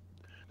well, but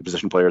the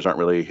position players aren't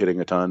really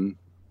hitting a ton,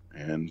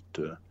 and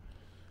the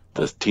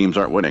teams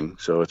aren't winning.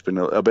 So it's been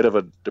a bit of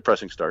a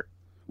depressing start.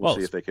 We'll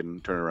see if they can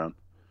turn it around.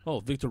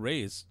 Oh, Victor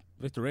Reyes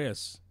Victor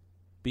Reyes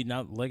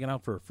legging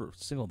out for a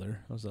single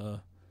there. That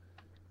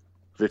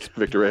was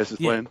Victor Reyes is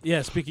playing.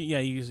 Yeah. Speaking,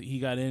 he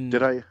got in.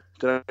 Did I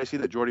see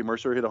that Jordy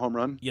Mercer hit a home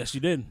run? Yes,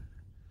 you did.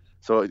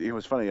 So it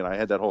was funny, and I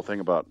had that whole thing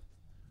about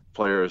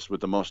players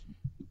with the most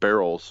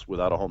barrels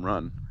without a home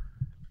run,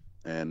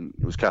 and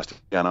it was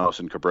Castellanos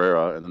and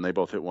Cabrera, and then they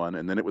both hit one,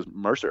 and then it was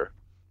Mercer,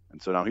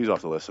 and so now he's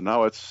off the list. So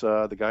now it's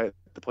the guy at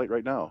the plate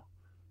right now,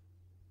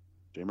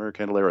 Jeimer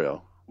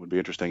Candelario. Would be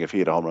interesting if he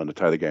had a home run to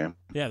tie the game.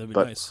 Yeah, that'd be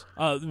nice.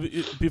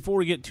 Before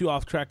we get too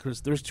off track,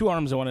 Chris, there's two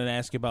arms I wanted to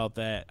ask you about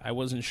that. I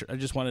wasn't sure. I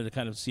just wanted to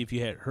kind of see if you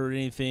had heard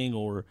anything,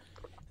 or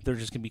if they're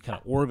just going to be kind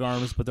of org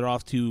arms, but they're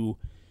off to.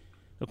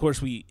 Of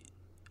course,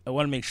 I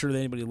want to make sure that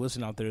anybody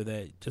listening out there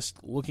that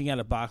just looking at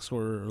a box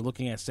score or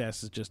looking at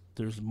stats is just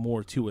there's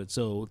more to it.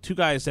 So two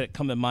guys that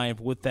come to mind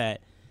with that,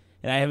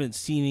 and I haven't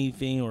seen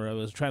anything, or I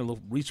was trying to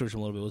research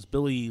them a little bit. Was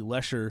Billy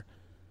Lesher,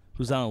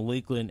 who's down in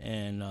Lakeland,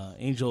 and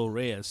Angel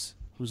Reyes,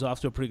 who's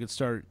off to a pretty good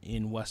start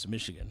in West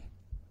Michigan.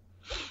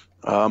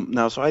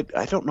 Now, so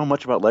I don't know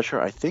much about Lesher.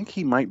 I think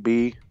he might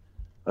be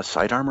a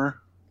side armor.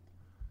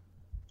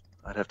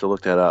 I'd have to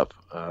look that up.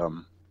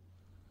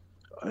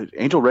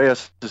 Angel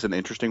Reyes is an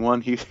interesting one.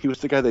 He was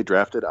the guy they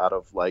drafted out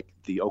of like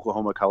the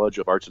Oklahoma College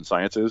of Arts and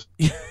Sciences.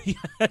 Yeah,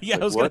 like, I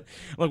was gonna,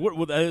 like,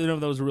 what, I don't know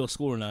if that was a real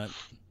school or not.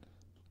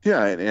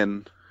 Yeah,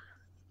 and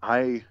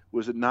I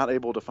was not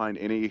able to find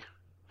any.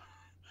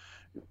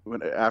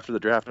 After the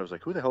draft, I was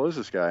like, "Who the hell is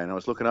this guy?" And I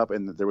was looking up,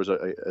 and there was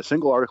a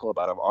single article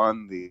about him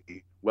on the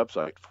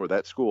website for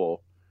that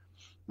school,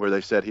 where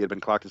they said he had been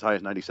clocked as high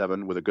as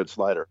 97 with a good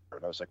slider.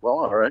 And I was like, "Well,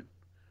 all right,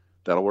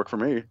 that'll work for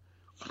me."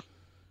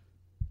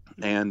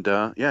 And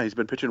he's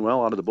been pitching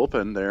well out of the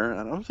bullpen there. And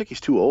I don't think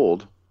he's too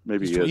old.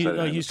 Maybe he is.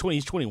 He's 20.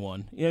 He's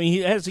 21. I mean,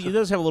 he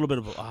does have a little bit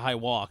of high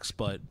walks,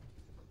 but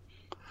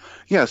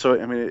yeah.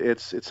 So I mean, it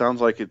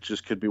sounds like it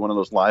just could be one of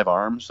those live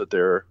arms that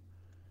they're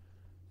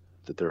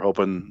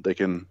hoping they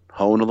can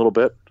hone a little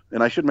bit.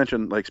 And I should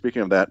mention, like,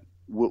 speaking of that,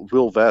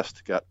 Will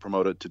Vest got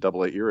promoted to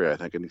Double-A Erie, I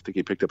think, and I think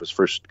he picked up his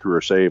first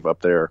career save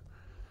up there.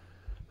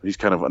 He's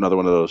kind of another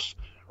one of those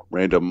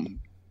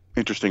random,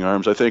 interesting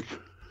arms. I think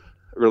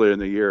earlier in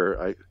the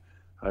year,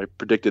 I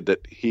predicted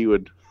that he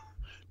would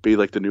be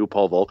like the new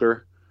Paul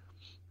Volcker,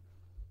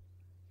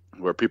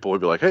 where people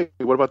would be like, "Hey,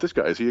 what about this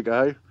guy? Is he a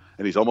guy?"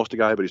 And he's almost a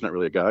guy, but he's not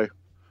really a guy.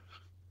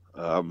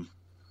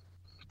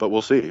 But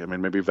we'll see. I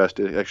mean, maybe Vest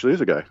actually is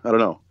a guy. I don't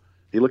know.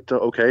 He looked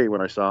okay when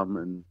I saw him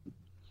in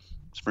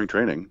spring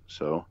training.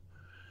 So,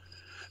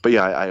 but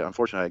yeah, I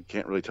unfortunately I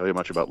can't really tell you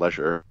much about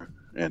Lesher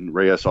and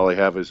Reyes. All I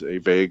have is a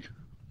vague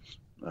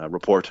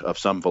report of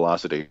some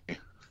velocity.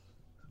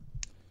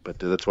 But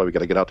that's why we got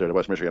to get out there to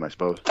West Michigan, I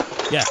suppose.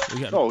 Yeah.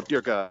 Oh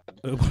dear God!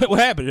 What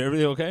happened?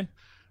 Everything okay?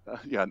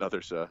 Yeah, no,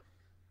 there's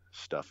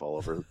stuff all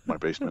over my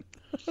basement.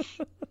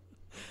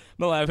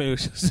 No laughing. It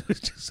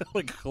just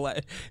like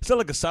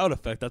a sound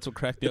effect. That's what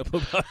cracked me up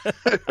about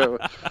it.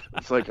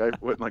 It's like I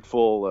went like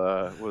full.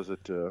 Was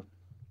it the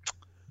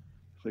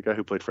guy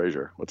who played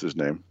Frasier? What's his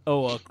name?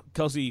 Oh,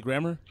 Kelsey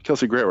Grammer.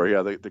 Kelsey Grammer.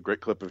 Yeah, the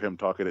great clip of him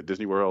talking at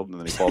Disney World, and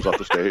then he falls off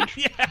the stage.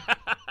 Yeah.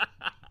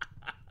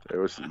 It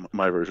was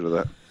my version of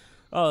that.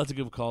 Oh, that's a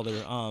good call there.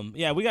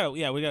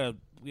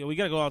 We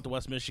gotta go out to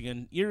West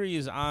Michigan. Erie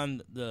is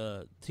on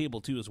the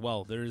table too as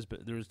well. There's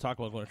talk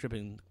about going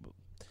tripping.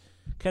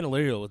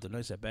 Candelario with the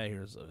nice at bat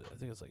here is, I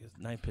think it's like his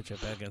 9th pitch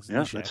at bat against.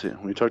 Yeah, that's it.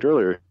 When we talked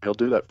earlier, he'll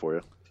do that for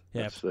you.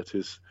 Yeah, that's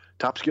his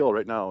top skill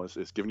right now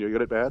is giving you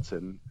good at bats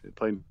and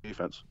playing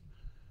defense.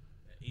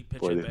 8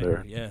 pitch at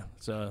bat. Yeah,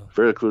 so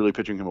very clearly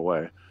pitching him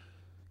away.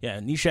 Yeah,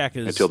 Nishak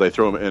is until they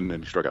throw him in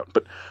and he struck out.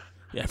 But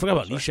yeah, I forgot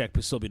about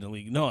Nishak still being in the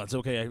league. No, it's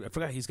okay. I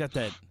forgot he's got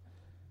that.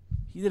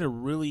 He did a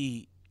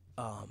really.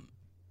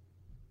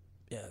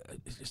 Yeah,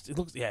 it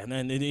looks. Yeah, and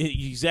then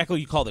exactly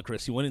you called it,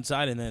 Chris. He went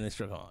inside and then they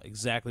struck out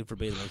exactly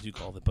verbatim as you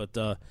called it.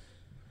 But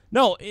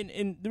no,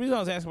 and the reason I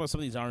was asking about some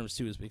of these arms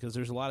too is because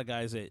there's a lot of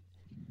guys that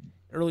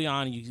early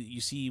on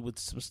you see with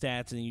some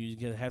stats and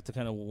you have to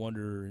kind of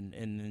wonder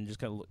and just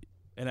kind of look.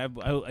 And I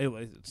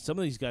some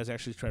of these guys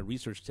actually tried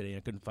research today and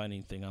I couldn't find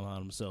anything on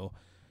them. So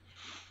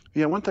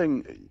yeah, one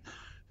thing.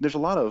 There's a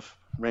lot of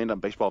random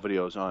baseball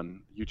videos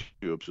on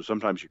YouTube, so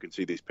sometimes you can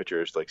see these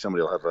pictures. Like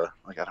somebody will have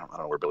I don't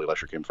know where Billy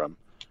Lesher came from.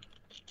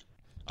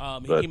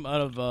 He came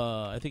out of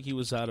I think he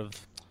was out of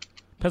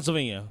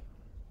Pennsylvania,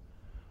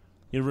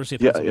 University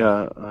of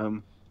Pennsylvania. Yeah.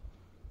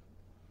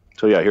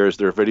 So yeah, there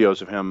are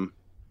videos of him,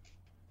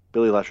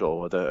 Billy Lesher,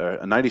 with a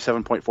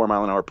 97.4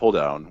 mile an hour pull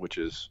down, which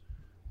is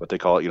what they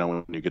call it. You know,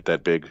 when you get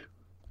that big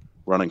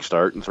running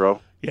start and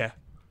throw. Yeah.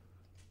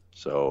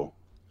 So.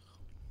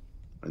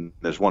 And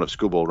there's one of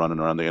Scooble running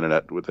around the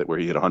internet with it where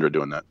he hit 100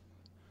 doing that.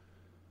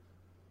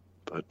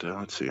 But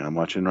let's see. I'm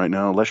watching right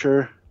now.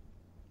 Lesher.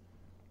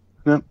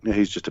 No, yeah,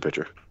 he's just a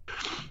pitcher.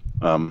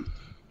 So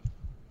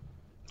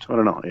I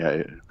don't know. Yeah,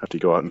 you have to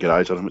go out and get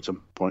eyes on him at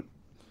some point.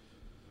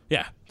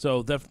 Yeah,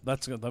 so that's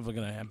definitely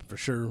going to happen for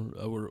sure.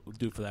 We're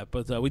due for that.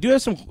 But we do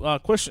have some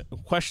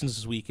questions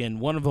this week, and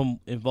one of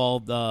them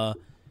involved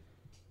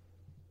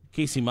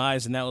Casey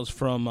Mize, and that was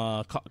from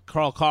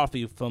Carl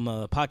Coffey from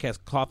the podcast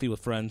Coffee with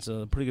Friends,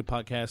 a pretty good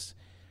podcast.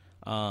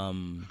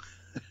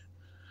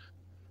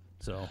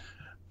 So,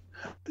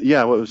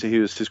 yeah, what was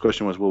his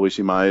question was, will we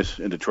see Mize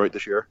in Detroit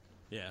this year?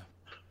 Yeah.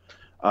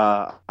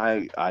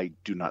 I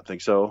do not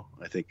think so.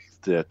 I think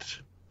that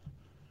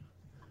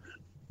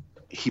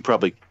he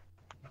probably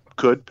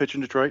could pitch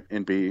in Detroit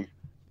and be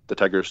the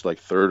Tigers' like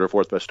third or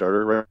fourth best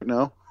starter right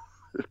now,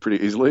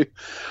 pretty easily.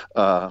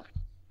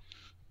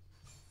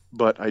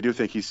 But I do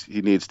think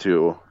he needs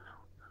to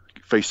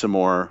face some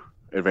more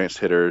advanced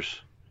hitters,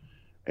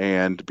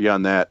 and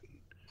beyond that,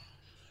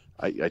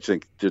 I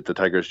think that the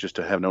Tigers just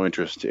have no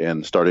interest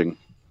in starting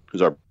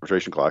his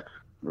arbitration clock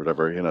or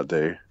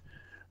whatever.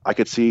 I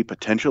could see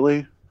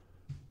potentially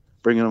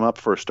bringing him up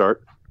for a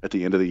start at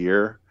the end of the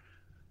year,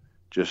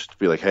 just to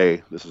be like,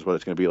 hey, this is what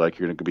it's going to be like.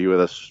 You're going to be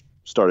with us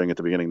starting at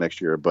the beginning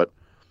next year. But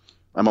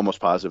I'm almost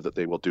positive that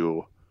they will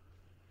do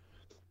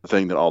the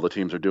thing that all the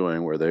teams are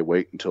doing, where they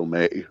wait until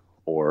May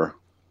or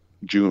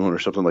June or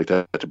something like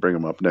that to bring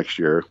them up next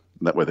year.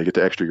 And that way they get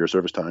the extra year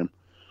service time.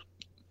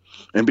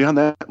 And beyond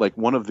that, like,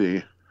 one of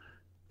the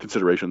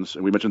considerations,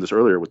 and we mentioned this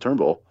earlier with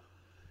Turnbull,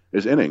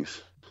 is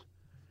innings.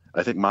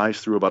 I think Mize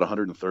threw about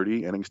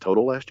 130 innings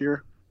total last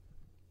year.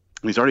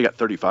 He's already got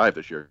 35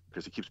 this year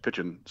because he keeps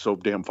pitching so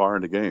damn far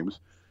into games.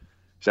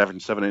 He's averaging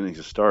 7 innings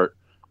a start.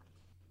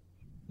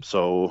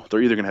 So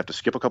they're either going to have to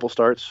skip a couple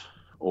starts,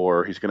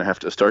 or he's going to have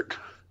to start,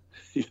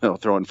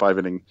 throwing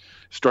 5-inning,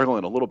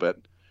 struggling a little bit,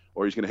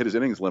 or he's going to hit his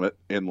innings limit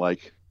in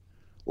like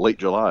late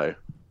July.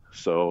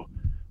 So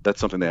that's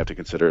something they have to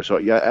consider. So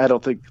yeah, I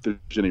don't think there's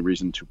any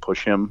reason to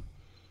push him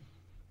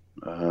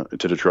to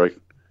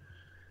Detroit.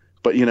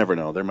 But you never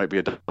know. There might be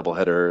a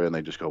doubleheader, and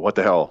they just go, what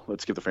the hell?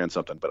 Let's give the fans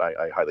something. But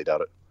I highly doubt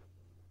it.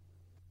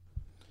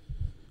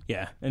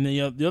 Yeah, and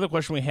then the other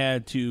question we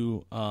had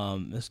too,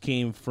 this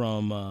came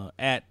from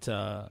at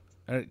Kylie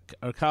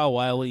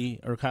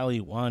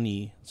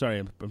Wani. Sorry,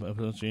 I'm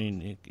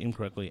pronouncing it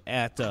incorrectly.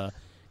 At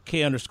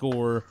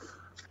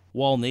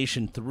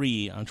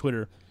K_WallNation3 on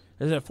Twitter.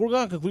 Is it a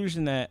foregone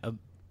conclusion that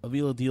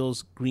Avila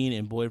deals Green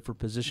and Boyd for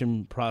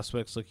position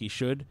prospects like he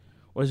should,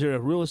 or is there a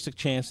realistic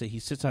chance that he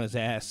sits on his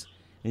ass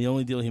and the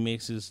only deal he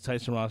makes is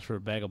Tyson Ross for a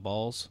bag of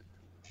balls?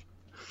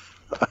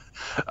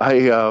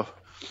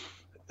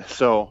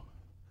 So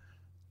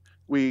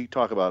we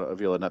talk about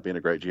Avila not being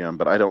a great GM,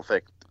 but I don't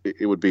think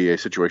it would be a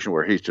situation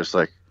where he's just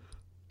like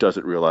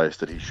doesn't realize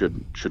that he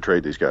should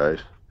trade these guys.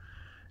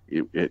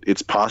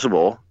 It's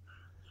possible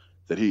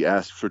that he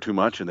asks for too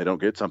much and they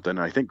don't get something.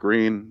 I think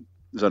Green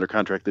is under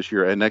contract this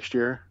year and next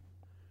year,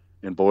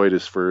 and Boyd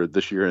is for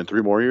this year and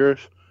 3 more years.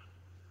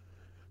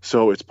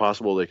 So it's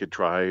possible they could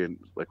try and,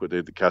 like what they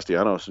did to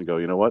Castellanos, and go,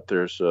 you know what,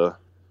 there's you're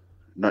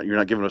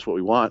not giving us what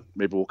we want.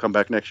 Maybe we'll come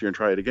back next year and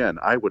try it again.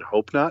 I would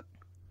hope not,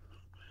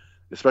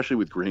 especially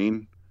with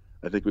Green.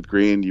 I think with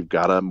Green, you've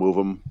got to move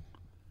him,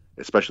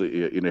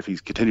 especially if he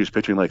continues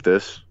pitching like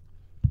this.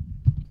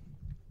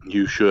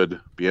 You should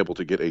be able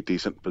to get a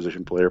decent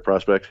position player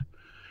prospect,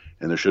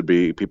 and there should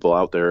be people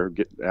out there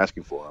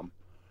asking for him.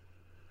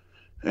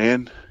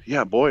 And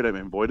yeah, Boyd. I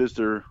mean, Boyd is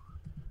their.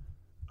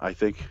 I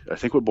think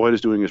what Boyd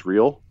is doing is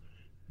real.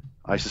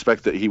 I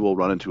suspect that he will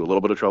run into a little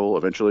bit of trouble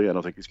eventually. I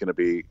don't think he's going to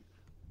be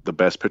the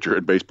best pitcher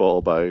in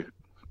baseball by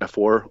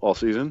F4 all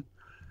season.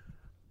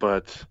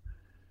 But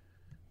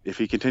if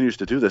he continues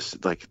to do this,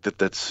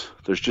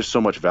 there's just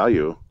so much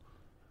value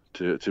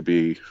to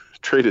be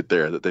traded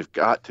there that they've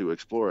got to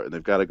explore it, and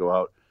they've got to go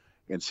out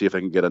and see if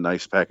they can get a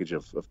nice package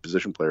of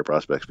position player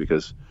prospects,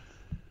 because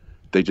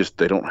they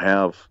don't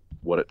have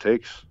what it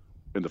takes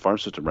in the farm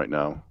system right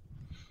now.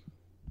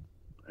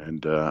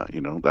 And, I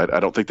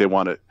don't think they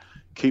want to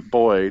keep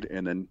Boyd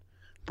and then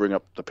bring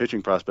up the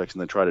pitching prospects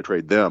and then try to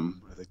trade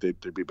them. I think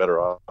they'd be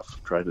better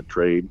off trying to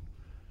trade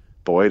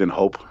Boyd and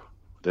hope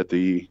that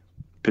the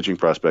pitching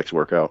prospects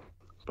work out.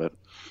 But,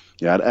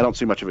 yeah, I don't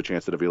see much of a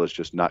chance that Avila's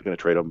just not going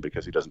to trade him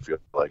because he doesn't feel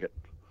like it.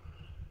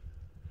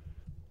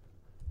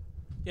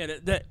 Yeah,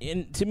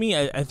 and to me,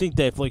 I think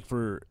that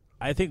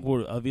I think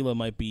where Avila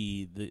might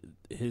be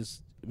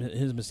his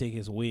mistake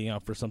is waiting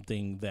out for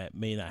something that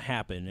may not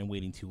happen and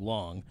waiting too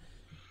long.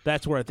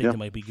 That's where I think they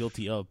might be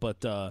guilty of.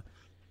 But,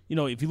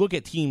 if you look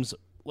at teams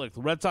like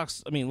the Red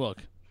Sox,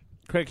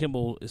 Craig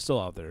Kimball is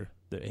still out there.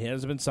 He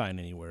hasn't been signed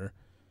anywhere.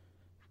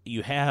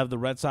 You have the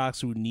Red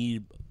Sox who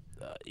need,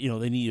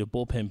 they need a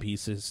bullpen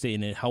piece to stay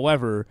in it.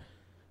 However,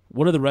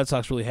 what do the Red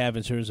Sox really have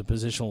in terms of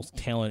positional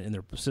talent in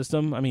their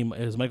system?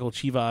 Is Michael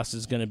Chivas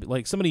is going to be,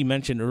 like somebody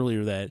mentioned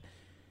earlier that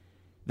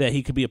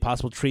he could be a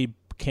possible trade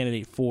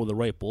candidate for the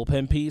right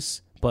bullpen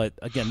piece. But,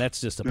 again,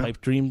 that's just a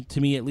pipe dream to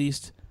me, at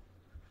least.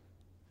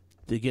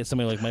 To get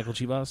somebody like Michael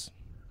Chivas?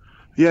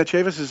 Yeah,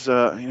 Chivas is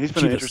he's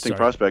been an interesting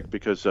prospect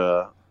because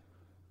and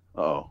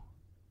Drew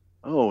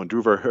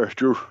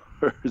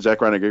Zach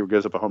Reiner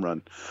gives up a home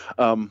run.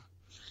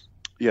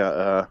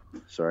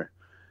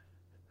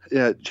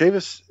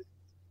 Chivas,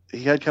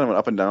 he had kind of an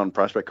up and down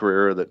prospect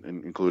career that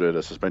included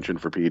a suspension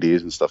for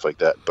PEDs and stuff like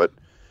that, but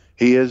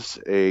he is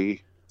an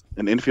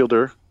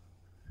infielder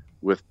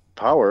with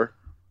power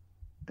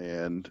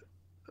and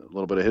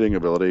little bit of hitting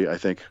ability. I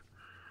think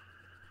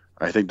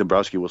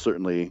Dombrowski will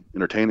certainly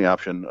entertain the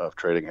option of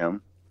trading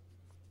him.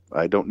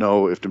 I don't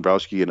know if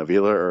Dombrowski and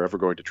Avila are ever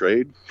going to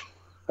trade.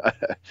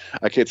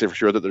 I can't say for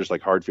sure that there's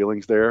like hard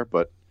feelings there,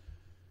 but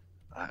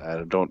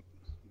I don't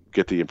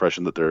get the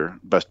impression that they're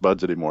best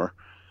buds anymore.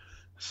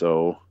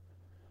 So,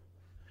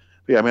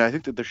 yeah, I mean, I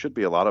think that there should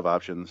be a lot of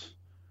options.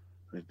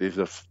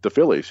 The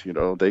Phillies,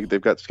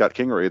 they've got Scott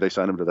Kingery. They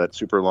signed him to that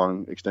super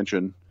long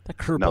extension.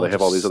 Now they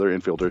have all these other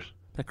infielders.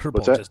 That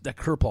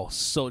curveball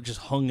so just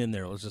hung in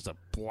there. It was just a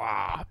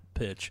blah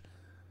pitch.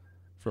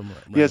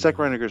 Zach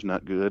Reininger's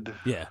not good.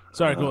 Yeah.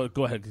 Sorry,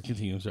 go ahead.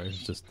 Continue. Sorry. It's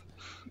just...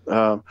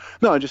 no,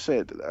 I just say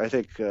it. I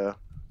think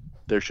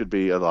there should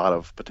be a lot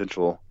of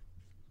potential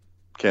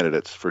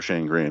candidates for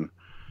Shane Green.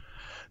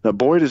 Now,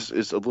 Boyd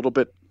is a little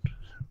bit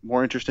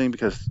more interesting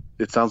because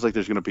it sounds like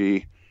there's going to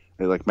be,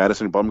 like,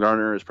 Madison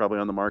Bumgarner is probably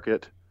on the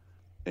market,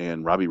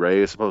 and Robbie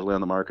Ray is supposedly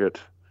on the market,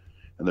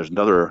 and there's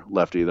another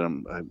lefty that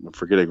I'm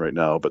forgetting right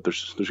now, but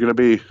there's going to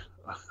be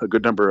a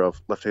good number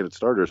of left-handed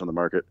starters on the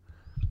market.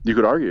 You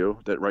could argue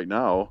that right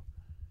now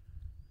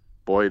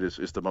Boyd is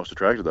the most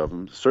attractive of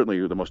them.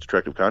 Certainly the most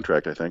attractive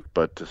contract, I think.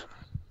 But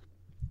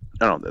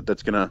I don't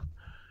know.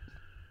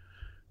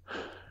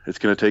 It's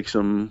gonna take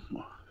some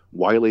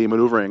wily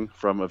maneuvering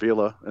from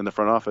Avila in the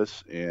front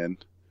office,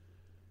 and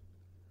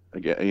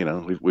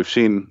again, we've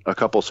seen a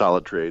couple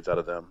solid trades out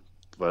of them,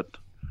 but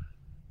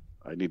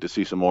I need to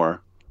see some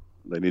more.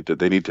 They need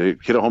to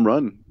hit a home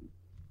run,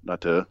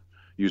 not to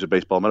use a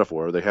baseball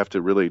metaphor. They have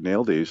to really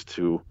nail these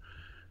to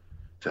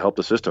help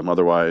the system.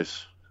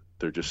 Otherwise,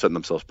 they're just setting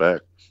themselves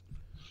back.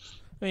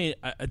 I mean,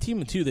 a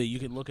team, too, that you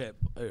can look at,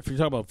 if you're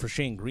talking about for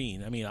Shane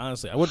Green, I mean,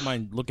 honestly, I wouldn't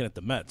mind looking at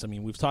the Mets. I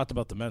mean, we've talked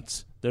about the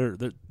Mets.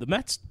 The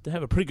Mets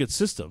have a pretty good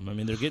system. I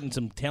mean, they're getting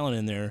some talent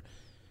in there.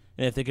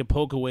 And if they could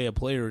poke away a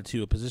player or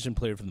two, a position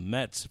player from the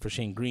Mets for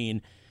Shane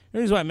Green, the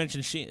reason why I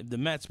mentioned the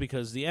Mets,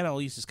 because the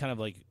NL East is kind of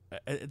like,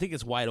 I think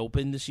it's wide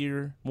open this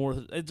year.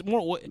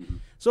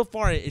 So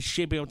far, it's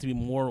shaping up to be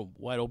more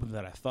wide open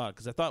than I thought,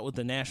 because I thought with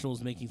the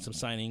Nationals making some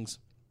signings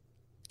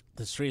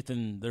to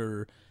strengthen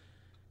the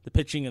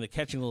pitching and the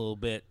catching a little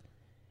bit,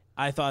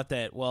 I thought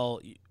that,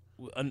 well,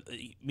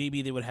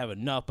 maybe they would have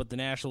enough, but the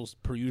Nationals,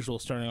 per usual,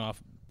 starting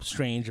off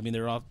strange. I mean,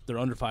 they're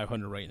under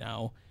 500 right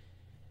now.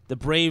 The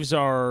Braves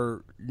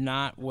are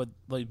not what,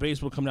 like,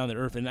 Braves will come down to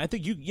earth, and I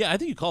think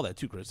you called that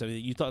too, Chris. I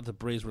mean, you thought the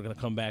Braves were going to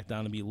come back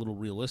down and be a little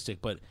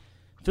realistic, but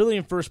Philly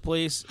in first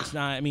place, it's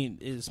not. I mean,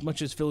 as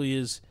much as Philly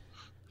is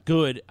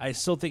good, I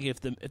still think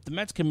if the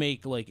Mets can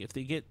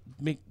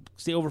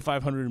stay over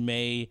 500 in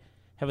May,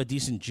 have a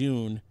decent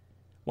June,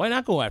 why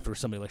not go after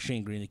somebody like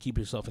Shane Green to keep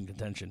yourself in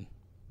contention?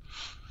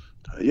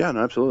 Yeah,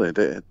 no,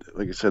 absolutely.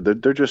 Like I said,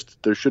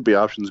 there should be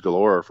options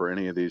galore for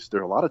any of these.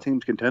 There are a lot of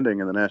teams contending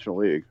in the National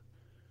League,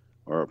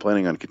 or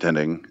planning on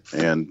contending,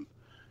 and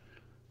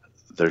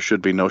there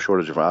should be no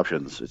shortage of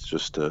options. It's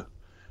just,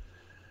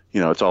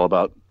 it's all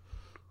about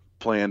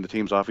playing the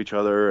teams off each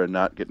other and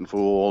not getting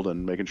fooled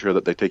and making sure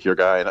that they take your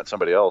guy and not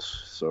somebody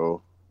else.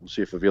 So we'll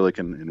see if Avila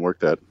can work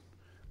that.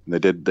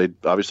 And they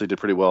obviously did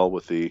pretty well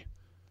with the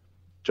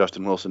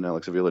Justin Wilson,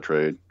 Alex Avila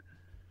trade.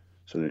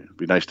 So it'd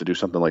be nice to do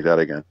something like that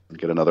again and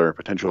get another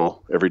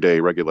potential everyday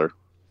regular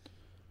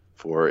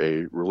for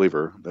a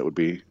reliever. That would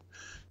be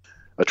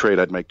a trade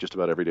I'd make just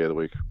about every day of the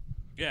week.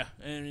 Yeah,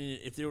 and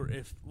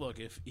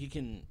if he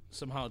can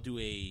somehow do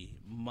a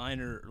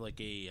minor, like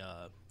a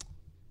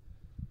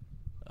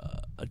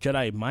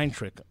Jedi mind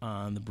trick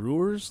on the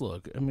Brewers,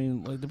 I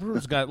mean, like, the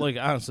Brewers got, like,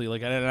 honestly,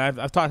 like,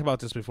 and I've talked about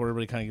this before.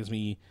 Everybody kind of gives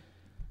me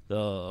the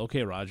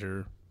okay,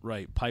 Roger,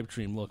 right, pipe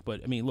dream look.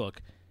 But I mean,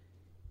 look,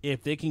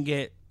 if they can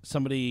get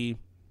somebody,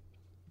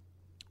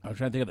 I'm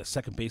trying to think of the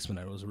second baseman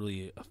I was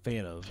really a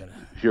fan of.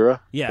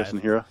 Hira? Yeah. Justin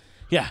Hira?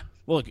 Yeah.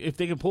 Well, look, if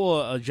they can pull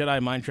a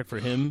Jedi mind trick for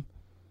him,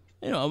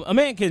 a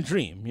man can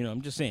dream.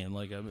 I'm just saying,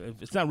 like,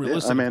 it's not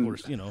realistic, of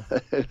course,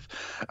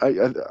 I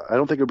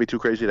don't think it would be too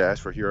crazy to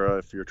ask for Hira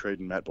if you're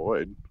trading Matt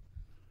Boyd.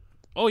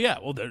 Oh, yeah.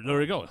 Well, there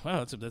we go.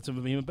 Wow, that's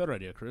an even better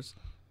idea, Chris.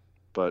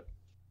 But,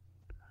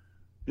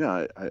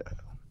 yeah,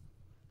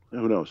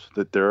 who knows?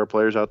 That there are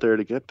players out there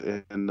to get,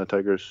 and the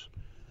Tigers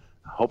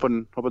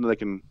hoping that they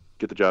can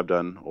get the job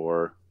done,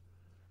 or,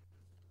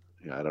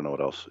 I don't know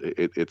what else.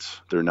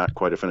 They're not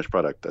quite a finished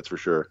product, that's for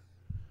sure.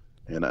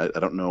 And I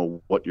don't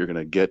know what you're going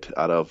to get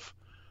out of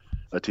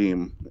a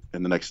team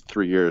in the next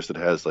 3 years that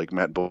has, like,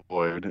 Matt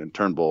Boyd and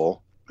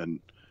Turnbull and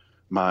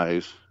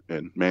Mize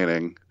and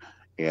Manning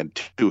and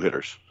 2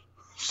 hitters.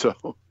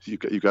 So you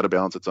got to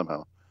balance it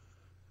somehow.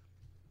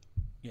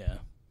 Yeah.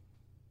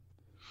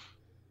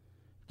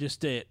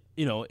 Just that,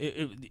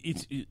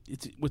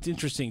 it's what's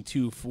interesting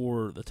too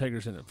for the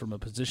Tigers from a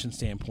position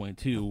standpoint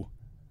too.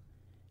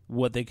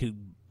 What they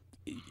could,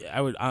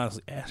 I would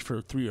honestly ask for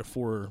 3 or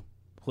 4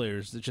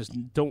 players that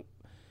just don't.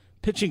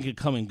 Pitching could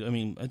come in. I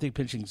mean, I think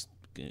pitching's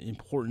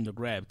important to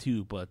grab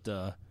too, but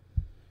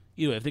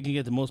if they can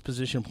get the most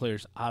position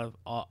players out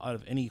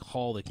of any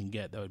haul they can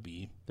get, that'd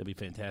be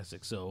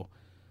fantastic. So,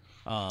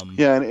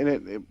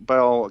 and by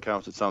all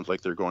accounts, it sounds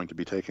like they're going to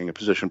be taking a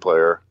position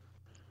player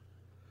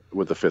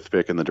with the 5th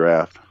pick in the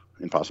draft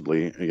and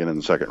possibly again in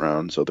the second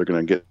round. So they're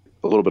going to get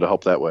a little bit of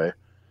help that way.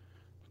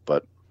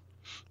 But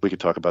we could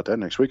talk about that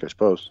next week, I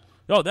suppose.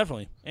 Oh,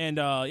 definitely. And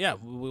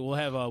we'll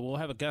have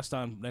a guest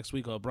on next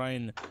week.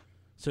 Brian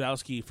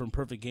Sadowski from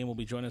Perfect Game will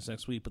be joining us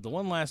next week. But the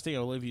one last thing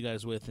I'll leave you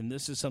guys with, and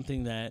this is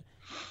something that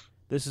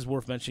this is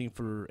worth mentioning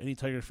for any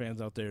Tiger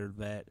fans out there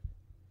that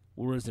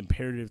was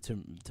imperative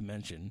to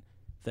mention,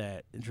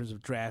 that in terms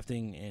of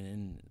drafting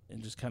and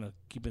just kind of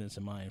keeping this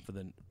in mind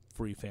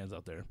for you fans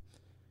out there.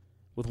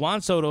 With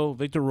Juan Soto,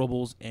 Victor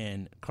Robles,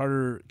 and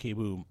Carter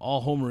Kieboom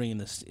all homering in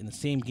the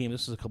same game,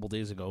 this was a couple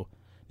days ago,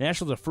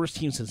 Nationals are the first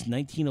team since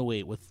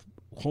 1908 with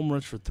home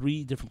runs for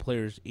 3 different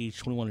players aged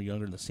 21 or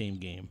younger in the same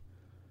game.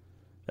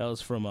 That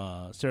was from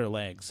Sarah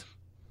Lags,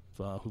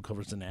 who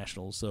covers the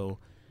Nationals. So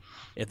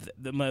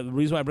the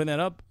reason why I bring that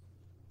up,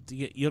 to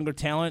get younger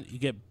talent,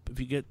 if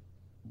you get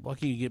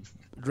lucky, you get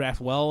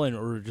draft well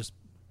or just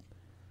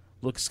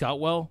scout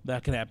well,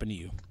 that can happen to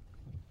you.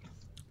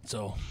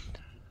 So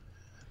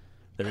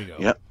there you go.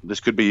 Yeah, this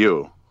could be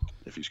you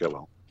if you scout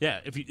well.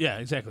 Yeah,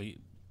 exactly.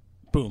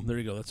 Boom, there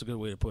you go. That's a good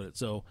way to put it.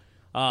 So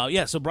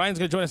so Brian's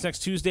going to join us next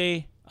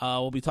Tuesday.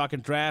 We'll be talking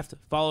draft.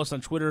 Follow us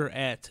on Twitter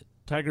at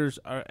Tigers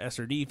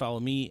SRD. Follow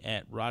me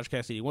at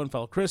Rajcast81.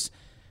 Follow Chris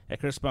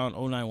at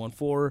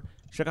ChrisBound0914.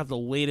 Check out the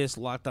latest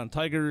Locked On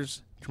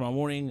Tigers tomorrow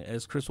morning,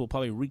 as Chris will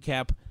probably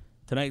recap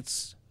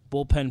tonight's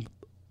bullpen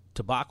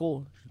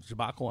debacle.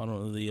 I don't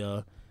know,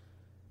 the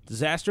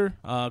disaster.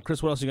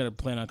 Chris, what else are you going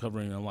to plan on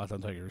covering on Locked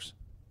On Tigers?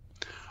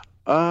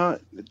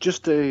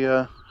 Just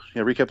a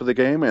recap of the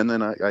game, and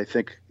then I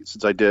think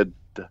since I did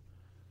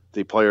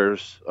the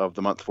players of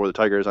the month for the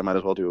Tigers, I might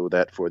as well do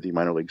that for the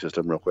minor league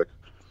system real quick.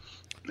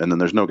 And then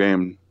there's no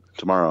game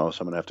tomorrow,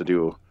 so I'm going to have to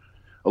do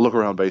a look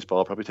around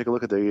baseball. Probably take a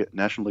look at the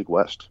National League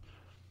West.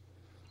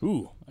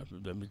 Ooh,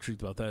 I'm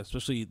intrigued about that,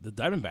 especially the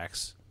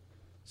Diamondbacks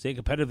staying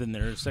competitive in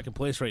their second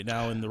place right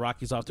now, and the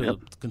Rockies off to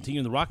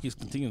continue. The Rockies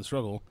continue to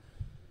struggle.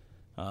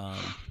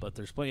 But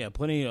there's plenty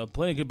of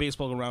good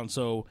baseball around.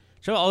 So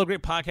check out all the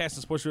great podcasts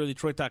at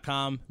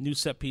sportsradiodetroit.com. New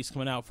set piece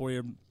coming out for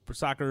you for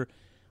soccer.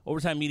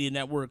 Overtime Media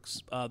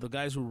Networks, the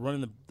guys who are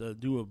running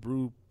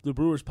the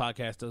Brewers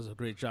podcast does a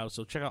great job.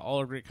 So check out all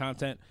our great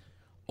content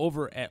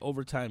over at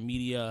Overtime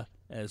Media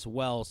as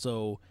well.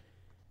 So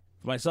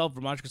for myself,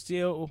 for Monty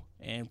Castillo,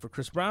 and for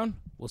Chris Brown,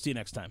 we'll see you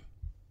next time.